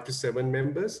about 5 to 7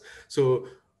 members. So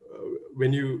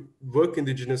when you work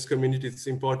indigenous community, it's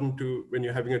important to, when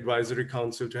you're having advisory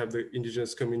council, to have the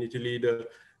indigenous community leader,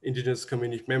 indigenous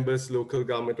community members, local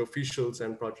government officials,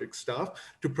 and project staff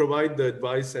to provide the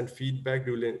advice and feedback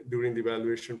during the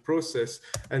evaluation process.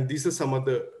 And these are some of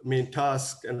the main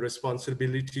tasks and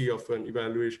responsibility of an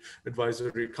evaluation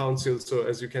advisory council. So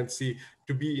as you can see,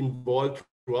 to be involved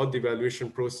throughout the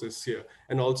evaluation process here.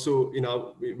 And also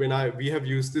we have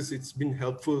used this, it's been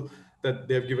helpful that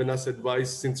they've given us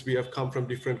advice since we have come from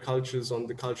different cultures on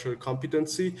the cultural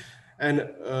competency. And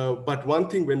but one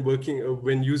thing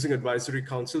when using advisory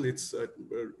council, it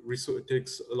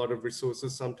takes a lot of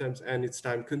resources sometimes, and it's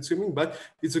time consuming, but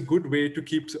it's a good way to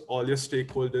keep all your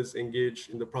stakeholders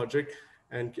engaged in the project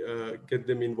and get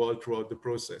them involved throughout the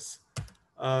process.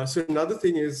 So another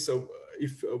thing is,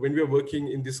 when we are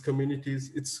working in these communities,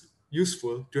 it's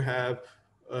useful to have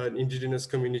an indigenous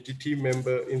community team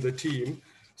member in the team.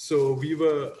 So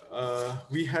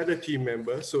we had a team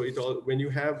member. So when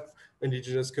you have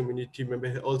indigenous community member,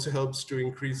 it also helps to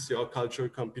increase your cultural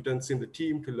competence in the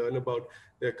team to learn about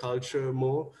their culture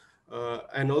more.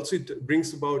 And also it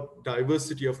brings about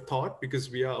diversity of thought,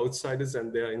 because we are outsiders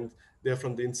and they're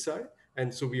from the inside.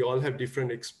 And so we all have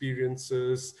different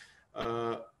experiences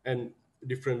and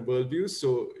different worldviews.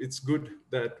 So it's good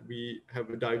that we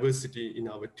have a diversity in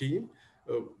our team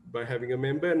by having a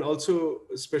member. And also,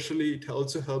 especially, it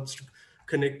also helps to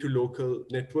connect to local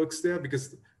networks there,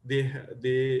 because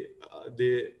the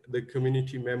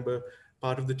community member,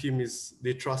 part of the team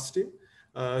they trust him.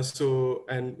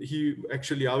 And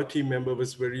our team member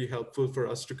was very helpful for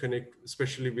us to connect,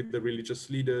 especially with the religious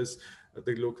leaders,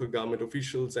 the local government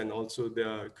officials, and also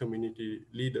their community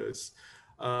leaders.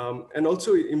 And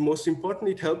also, most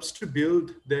important, it helps to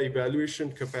build their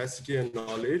evaluation capacity and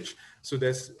knowledge. So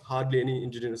there's hardly any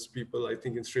indigenous people, I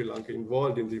think, in Sri Lanka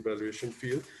involved in the evaluation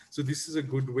field. So this is a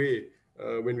good way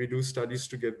when we do studies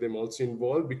to get them also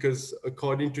involved, because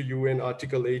according to UN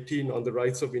Article 18 on the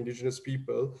rights of indigenous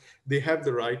people, they have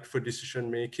the right for decision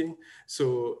making.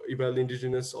 So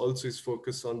EvalIndigenous also is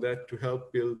focused on that to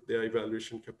help build their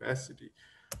evaluation capacity.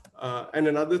 And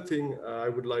another thing I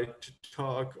would like to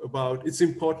talk about, it's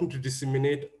important to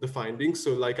disseminate the findings.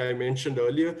 So like I mentioned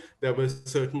earlier, there were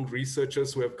certain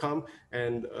researchers who have come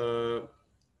and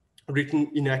written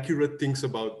inaccurate things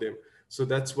about them. So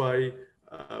that's why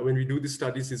when we do the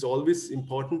studies, it's always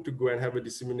important to go and have a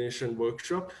dissemination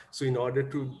workshop. So in order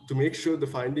to make sure the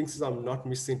findings are not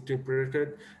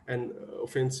misinterpreted and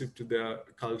offensive to their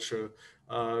culture.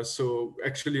 So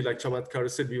actually, like Chamathkara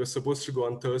said, we were supposed to go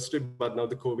on Thursday, but now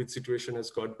the COVID situation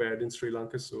has got bad in Sri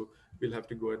Lanka, so we'll have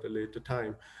to go at a later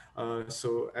time.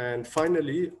 And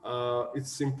finally,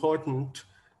 it's important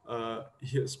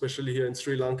here, especially here in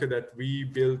Sri Lanka, that we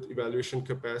build evaluation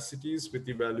capacities with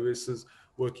evaluators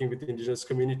working with indigenous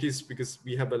communities, because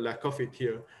we have a lack of it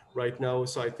here right now.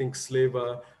 So I think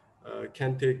SLEvA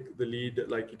can take the lead,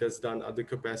 like it has done other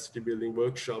capacity building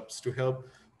workshops, to help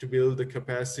to build the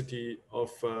capacity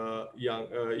of young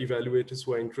evaluators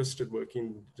who are interested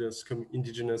working in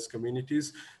indigenous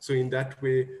communities. So in that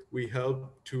way, we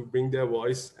help to bring their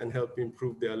voice and help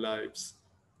improve their lives.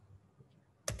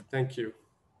 Thank you.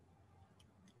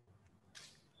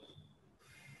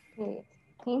 Okay.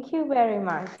 Thank you very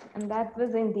much. And that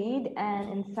was indeed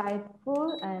an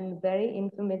insightful and very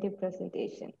informative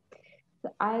presentation.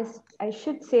 So I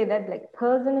should say that, like,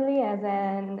 personally, as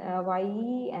an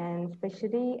YE and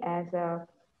especially as a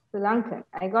Sri Lankan,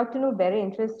 I got to know very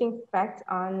interesting facts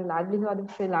on livelihood of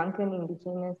Sri Lankan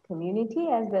indigenous community,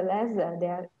 as well as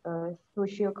their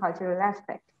socio-cultural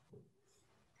aspect.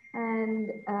 And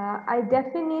I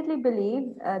definitely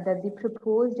believe that the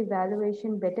proposed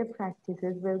evaluation better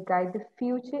practices will guide the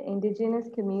future indigenous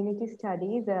community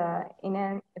studies in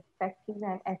an effective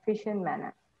and efficient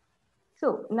manner.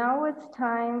 So now it's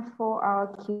time for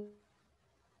our Q&A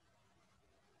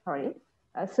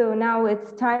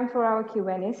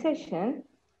session.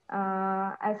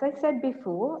 As I said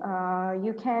before,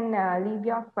 you can leave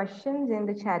your questions in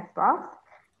the chat box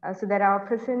so that our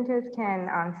presenters can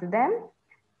answer them.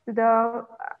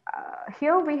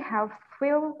 Here we have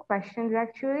few questions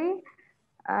actually.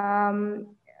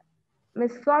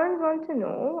 Ms. Florence wants to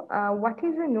know, what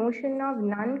is the notion of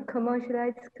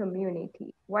non-commercialized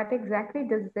community? What exactly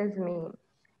does this mean?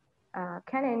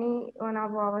 Can any one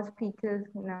of our speakers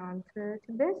answer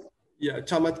to this? Yeah,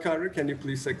 Chamathkara, can you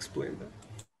please explain that?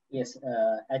 Yes,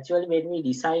 actually when we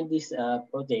designed this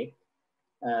project,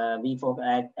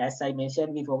 as I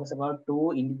mentioned, we focus about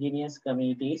two indigenous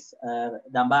communities,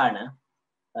 Dulmina,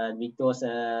 which was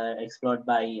explored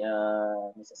by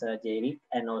Mr. Jayapali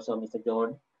and also Mr.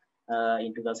 John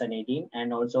in 2018,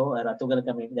 and also a Rathugala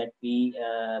community that we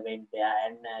went there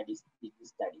and did this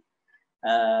study.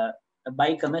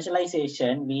 By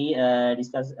commercialization, we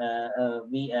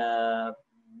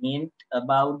meant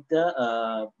about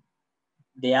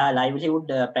their livelihood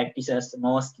practices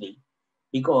mostly,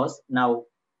 because now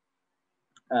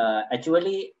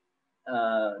actually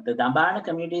the Dambana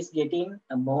community is getting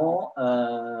more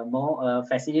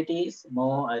facilities,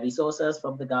 more resources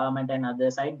from the government and other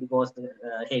side, because the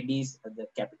head is the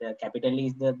capital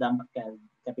is the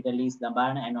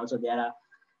Dambana, and also there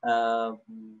are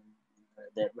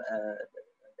the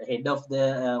head of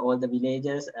the all the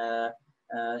villages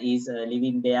is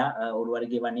living there,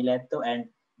 Uruwarige Vanilatto, and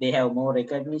they have more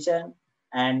recognition,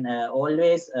 and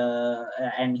always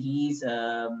and he's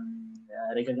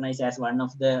recognized as one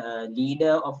of the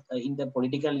leader of in the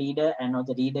political leader and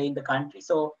also leader in the country.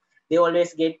 So they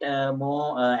always get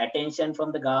more attention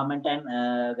from the government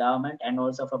and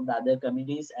also from the other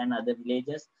communities and other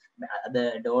villages,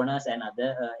 other donors and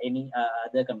other any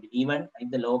other community, even in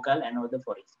the local and other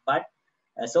forests. But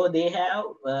so they have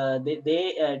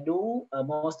they do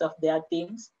most of their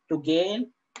things to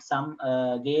gain some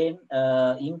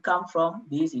income from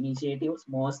these initiatives.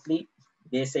 Mostly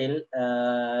they sell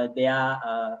their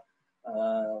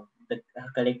the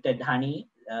collected honey,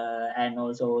 and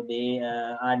also they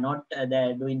are not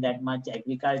doing that much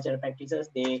agricultural practices.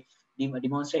 They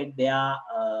demonstrate their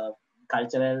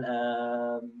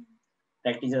cultural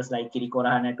practices like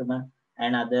Kirikorahanatuma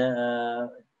and other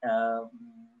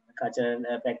cultural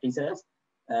practices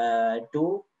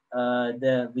to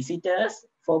the visitors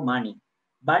for money.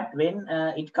 But when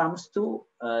it comes to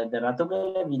the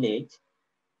Rathugala village,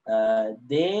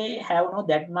 they have not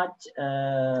that much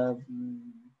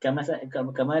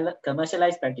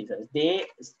commercialized practices. They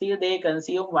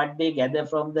consume what they gather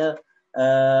from the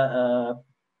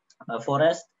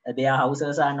forest. Their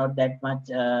houses are not that much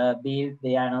built.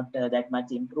 They are not that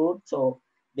much improved. So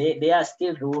they are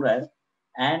still rural,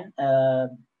 and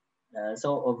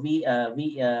so we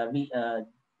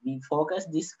focus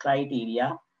this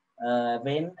criteria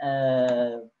when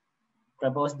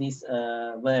propose this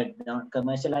word,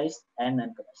 commercialized and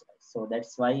non-commercialized. So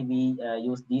that's why we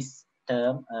use this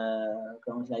term,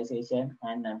 commercialization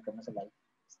and non-commercialized.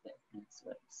 These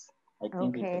words. I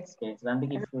think it explains.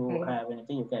 Randika, if you have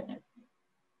anything, you can add.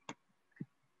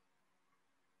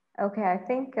 Okay, I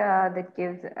think that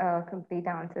gives a complete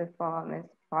answer for Ms.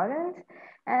 Florence.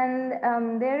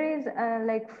 And there is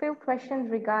like few questions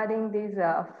regarding these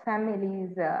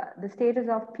families, the status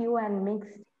of pure and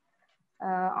mixed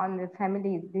on the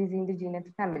families, these indigenous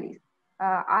families.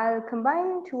 I'll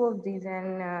combine two of these,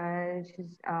 and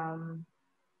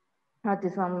not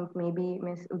this one, maybe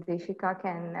Ms. Udeshika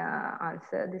can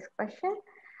answer this question.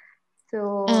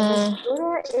 So Ms.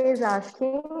 Dora is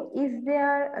asking, is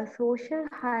there a social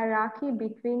hierarchy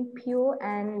between pure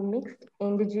and mixed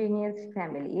indigenous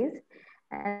families?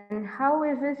 And how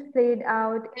is this played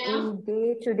out in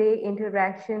day-to-day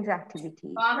interactions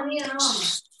activities?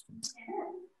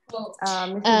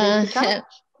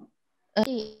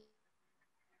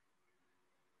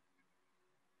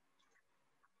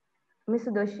 Ms.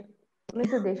 Udeshika? Ms.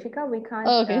 Udeshika, we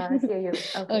can't hear you.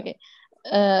 Okay.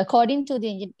 According to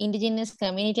the indigenous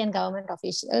community and government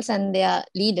officials and their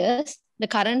leaders, the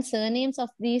current surnames of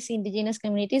these indigenous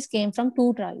communities came from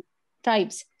two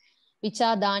tribes, which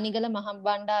are Danigala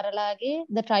Mahambandaralage,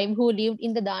 the tribe who lived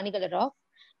in the Danigala rock,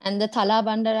 and the Thala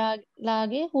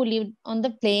Bandaralage, who lived on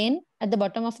the plain at the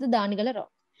bottom of the Danigala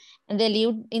rock. And they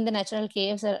lived in the natural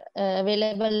caves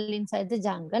available inside the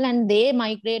jungle, and they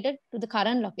migrated to the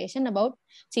current location about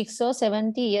 60 or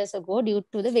 70 years ago due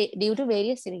to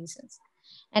various reasons.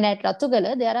 And at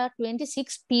Rathugala, there are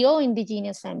 26 pure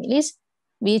indigenous families,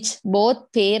 which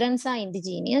both parents are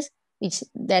indigenous, which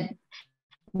that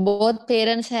both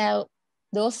parents have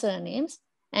those surnames,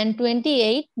 and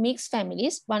 28 mixed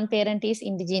families. One parent is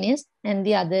indigenous and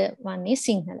the other one is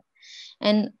Sinhala.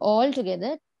 And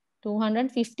altogether,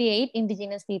 258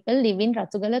 indigenous people live in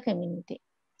Rathugala community.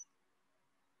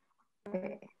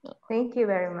 Okay. Thank you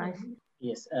very much.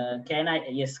 Yes, I can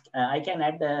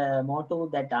add more to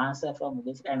that answer from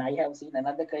this, and I have seen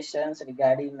another questions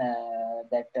regarding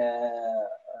that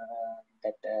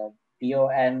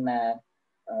pure and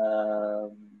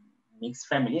mixed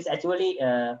families. Actually,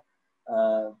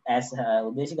 as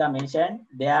Udeshika mentioned,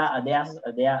 they are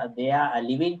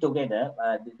living together.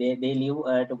 They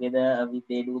live together.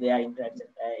 They do their interaction,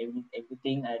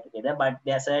 everything together. But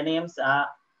their surnames are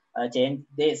changed.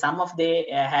 Some of they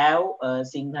have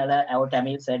Sinhala or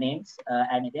Tamil surnames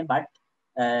and again, but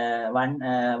one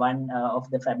of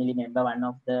the family member, one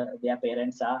of their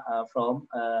parents are from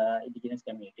indigenous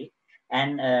community.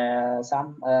 And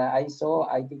I saw,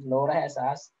 I think Laura has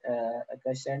asked a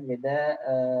question whether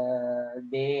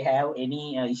they have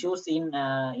any issues in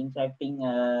interacting.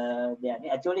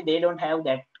 Actually, they don't have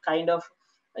that kind of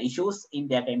issues in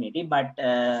their community, but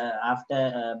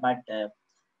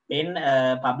when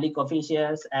public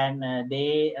officials and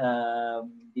they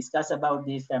discuss about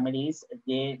these families,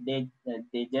 they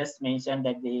just mention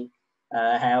that they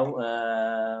have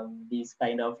these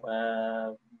kind of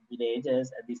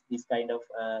villages, this kind of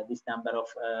this number of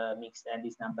mixed and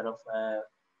this number of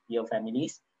your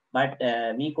families. But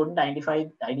we couldn't identify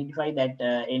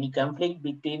that any conflict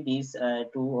between these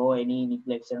two or any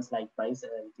neglections likewise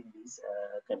within these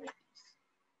communities.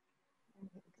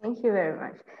 Thank you very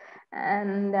much.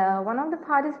 And one of the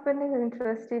participants is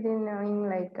interested in knowing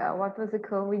like what was the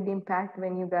COVID impact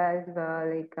when you guys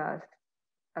were like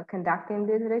conducting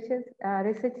this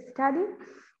research study.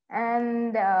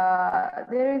 And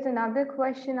there is another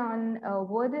question on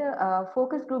whether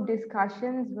focus group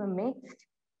discussions were mixed,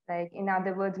 like in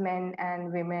other words, men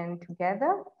and women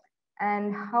together,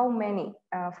 and how many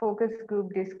focus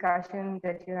group discussions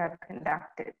that you have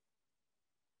conducted.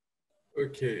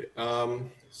 Okay,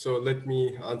 so let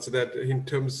me answer that. In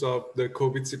terms of the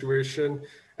COVID situation,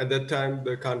 at that time,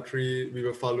 the country, we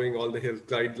were following all the health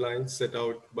guidelines set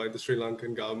out by the Sri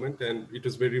Lankan government, and it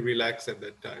was very relaxed at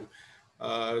that time.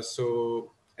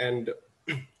 So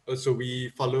we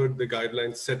followed the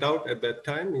guidelines set out at that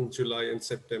time in July and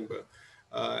September.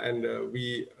 And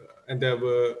we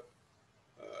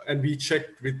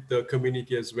checked with the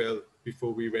community as well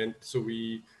before we went. So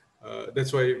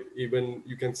that's why even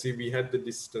you can see we had the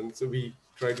distance. So we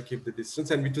tried to keep the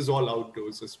distance, and it was all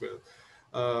outdoors as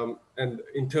well. And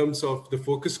in terms of the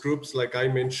focus groups, like I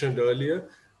mentioned earlier,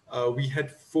 we had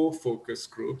 4 focus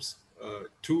groups,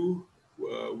 2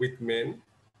 with men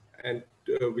and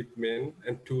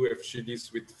 2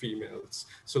 FGDs with females.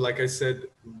 So like I said,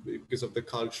 because of the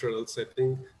cultural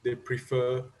setting, they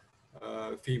prefer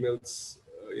females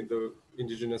in the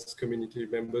indigenous community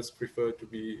members prefer to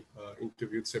be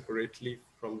interviewed separately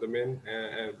from the men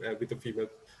and with a female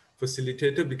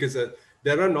facilitator, because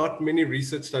there are not many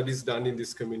research studies done in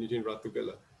this community in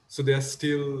Rathugala. So they are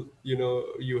still,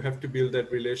 you have to build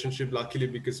that relationship. Luckily,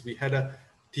 because we had a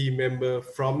team member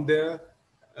from there,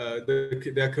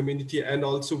 their community, and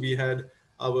also we had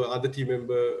our other team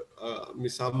member,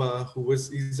 Miss Amma, who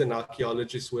is an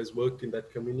archaeologist who has worked in that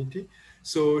community.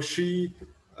 So she,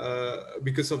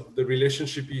 because of the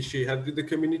relationship she had with the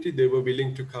community, they were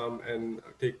willing to come and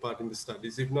take part in the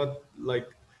studies. If not, like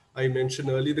I mentioned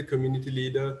earlier, the community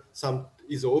leader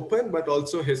is open, but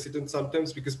also hesitant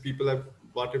sometimes because people have,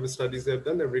 whatever studies they've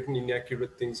done, they've written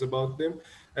inaccurate things about them.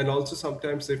 And also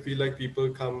sometimes they feel like people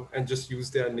come and just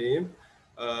use their name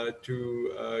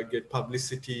to get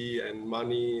publicity and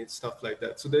money, stuff like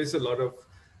that. So there's a lot of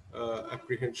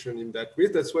apprehension in that way.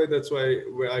 That's why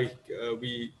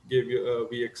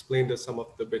we explained some of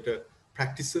the better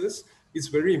practices. It's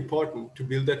very important to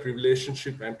build that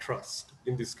relationship and trust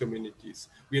in these communities.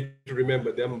 We have to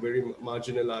remember them very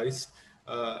marginalized,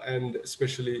 and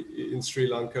especially in Sri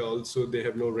Lanka also, they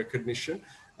have no recognition.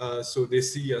 So they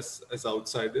see us as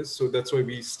outsiders. So that's why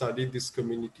we studied these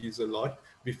communities a lot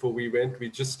before we went. We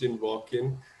just didn't walk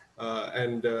in,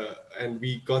 and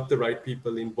we got the right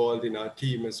people involved in our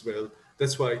team as well.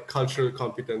 That's why cultural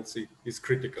competency is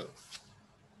critical.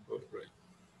 Right.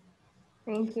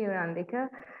 Thank you, Randika.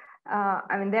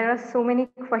 I mean, there are so many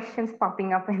questions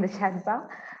popping up in the chat bar,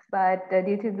 but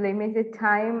due to the limited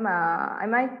time, I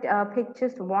might pick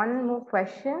just one more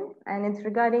question, and it's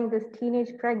regarding this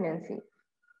teenage pregnancy.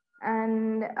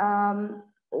 And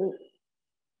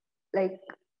like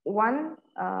one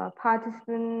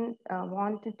participant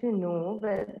wanted to know,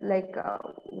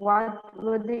 what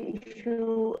were the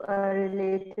issue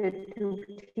related to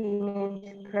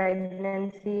teenage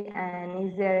pregnancy,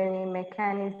 and is there any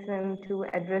mechanism to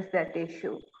address that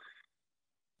issue?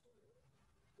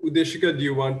 Udeshika, do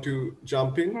you want to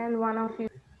jump in? Can one of you?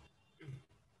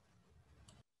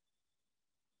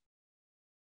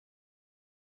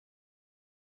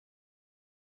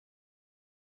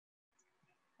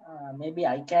 Maybe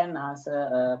I can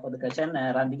answer for the question,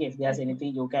 Randika, if there's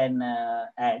anything you can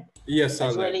add. Yes,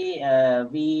 actually,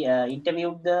 we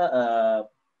interviewed the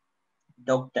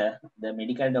doctor, the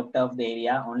medical doctor of the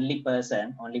area. Only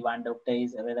one doctor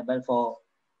is available for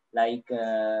like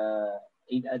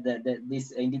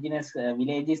this indigenous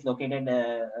village is located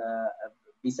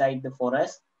beside the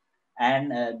forest.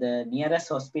 And the nearest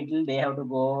hospital, they have to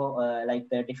go like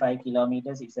 35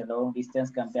 kilometers. It's a long distance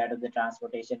compared to the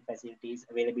transportation facilities,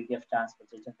 availability of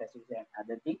transportation facilities and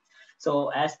other things. So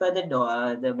as per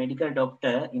the medical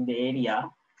doctor in the area,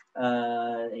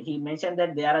 he mentioned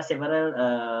that there are several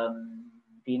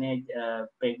teenage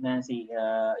pregnancy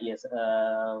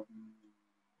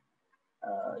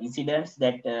incidents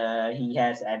that he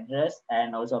has addressed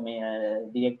and also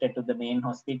directed to the main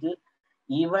hospital.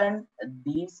 Even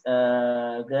these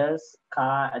girls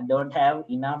don't have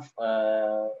enough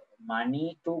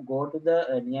money to go to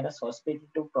the nearest hospital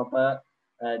to proper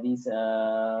these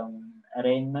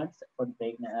arrangements for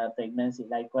the pregnancy,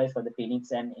 likewise for the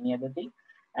clinics and any other thing.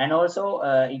 And also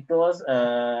it was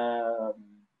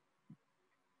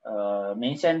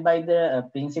mentioned by the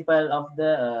principal of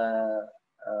the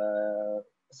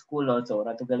school also,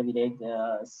 Rathugala village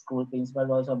school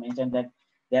principal also mentioned that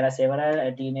there are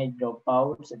several teenage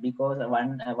dropouts because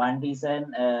one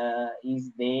reason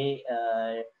is they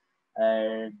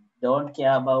don't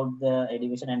care about the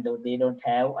education and they don't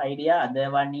have idea.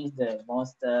 Other one is the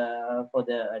most for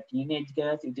the teenage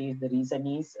girls. It is the reason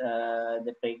is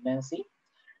the pregnancy,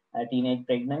 teenage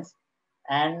pregnancy,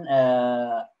 and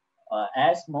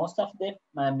as most of them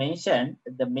mentioned,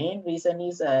 the main reason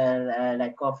is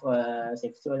lack of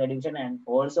sexual education and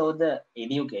also the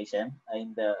education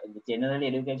in the general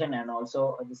education and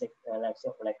also the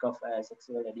lack of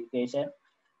sexual education.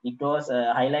 It was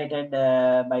highlighted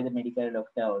by the medical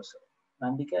doctor also.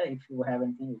 Randika, if you have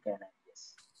anything, you can add.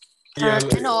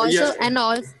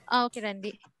 Yes. Okay,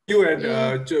 Randy. You and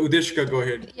Udeshika, go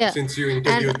ahead, since you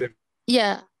interviewed them.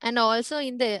 Yeah, and also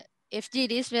in the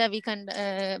FGDs where we can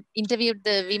interviewed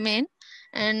the women,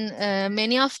 and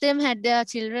many of them had their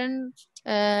children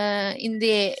in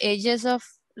the ages of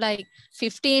like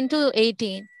 15 to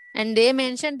 18, and they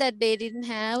mentioned that they didn't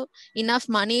have enough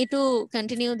money to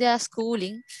continue their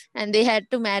schooling, and they had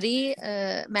to marry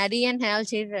and have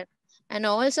children, and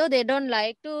also they don't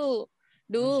like to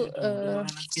do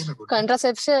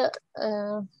contraception.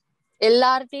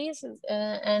 LRTs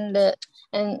and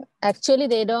actually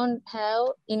they don't have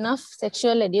enough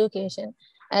sexual education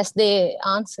as they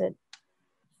answered.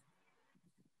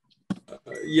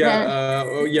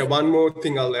 One more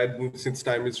thing I'll add since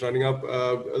time is running up.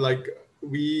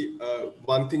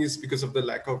 One thing is because of the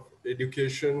lack of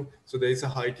education, so there is a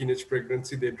high teenage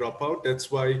pregnancy, they drop out. That's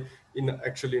why in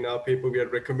our paper we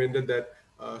had recommended that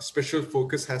special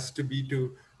focus has to be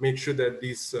to make sure that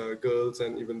these girls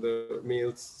and even the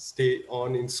males stay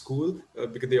on in school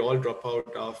because they all drop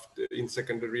out after in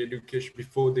secondary education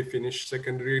before they finish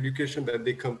secondary education that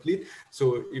they complete.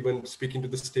 So even speaking to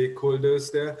the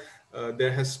stakeholders there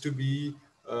has to be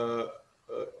a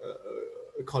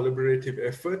collaborative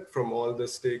effort from all the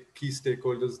key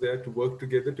stakeholders there to work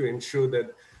together to ensure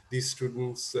that these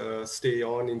students stay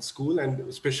on in school, and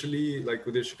especially like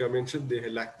Udeshika mentioned, they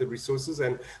lack the resources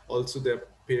and also their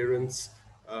parents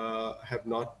have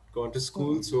not gone to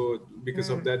school. So because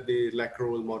of that, they lack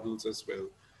role models as well.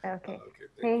 Okay,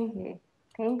 thank you.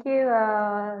 Thank you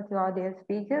to all the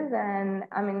speakers. And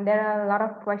I mean, there are a lot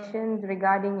of questions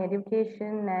regarding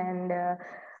education and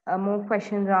more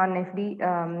questions on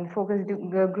FD focus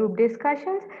group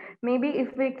discussions. Maybe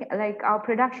if we like our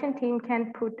production team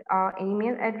can put our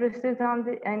email addresses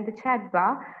in the chat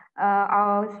bar,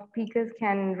 our speakers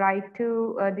can write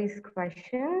to these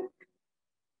questions.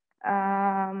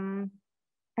 And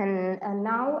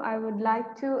now I would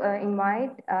like to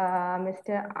invite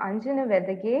Mr. Anjana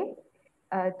Vedage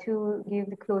to give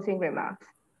the closing remarks.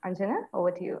 Anjana,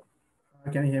 over to you.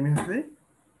 Can you hear me today?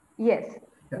 Yes.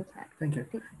 Yeah, thank you.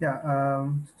 Yeah,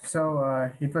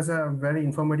 it was a very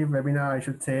informative webinar, I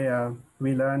should say.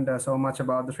 We learned so much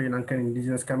about the Sri Lankan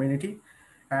indigenous community,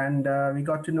 and we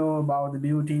got to know about the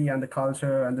beauty and the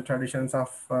culture and the traditions of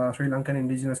Sri Lankan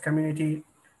indigenous community,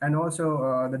 and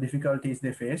also the difficulties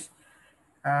they face.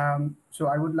 So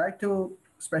I would like to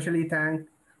especially thank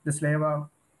the SLEvA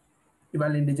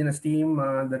EvalIndigenous team,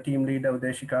 the team leader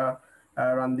Udeshika,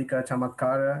 Randika,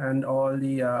 Chamathkara, and all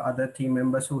the other team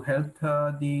members who helped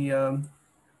the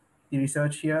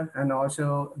research here, and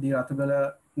also the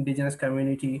Rathugala indigenous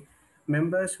community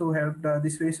members who helped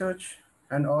this research,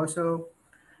 and also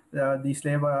the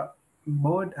SLEvA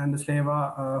board and the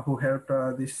SLEvA who helped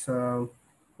this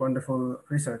wonderful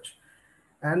research.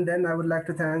 And then I would like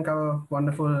to thank our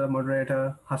wonderful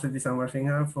moderator, Hasithi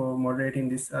Samarasinghe, for moderating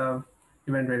this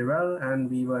event very well,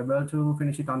 and we were able to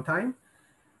finish it on time.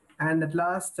 And at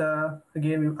last,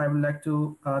 again, I would like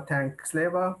to thank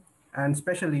SLEvA and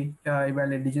especially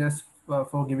EvalIndigenous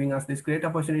for giving us this great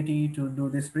opportunity to do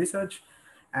this research,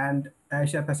 and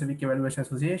Asia Pacific Evaluation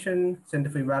Association, Center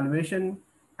for Evaluation,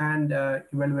 and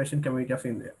Evaluation Committee of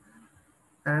India.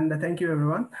 And thank you,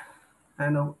 everyone.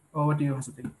 And over to you,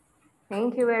 Hasithi.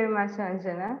 Thank you very much,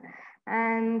 Anjana.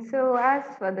 And so as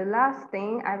for the last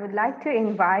thing, I would like to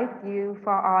invite you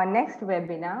for our next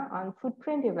webinar on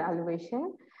footprint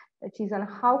evaluation, which is on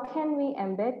how can we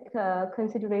embed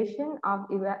consideration of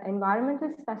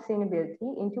environmental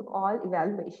sustainability into all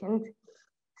evaluations.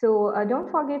 So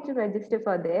don't forget to register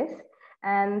for this.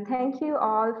 And thank you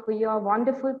all for your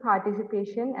wonderful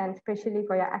participation and especially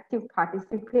for your active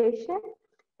participation.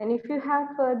 And if you have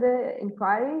further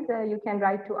inquiries, you can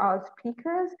write to our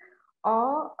speakers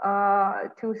or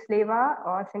to SLEvA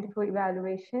or Center for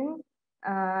Evaluation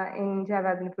in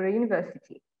Jayapali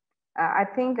University. I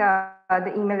think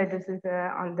the email address is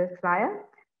on the flyer.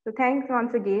 So thanks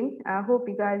once again. I hope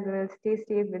you guys will stay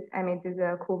safe amid this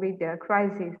COVID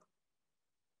crisis.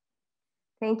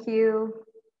 Thank you.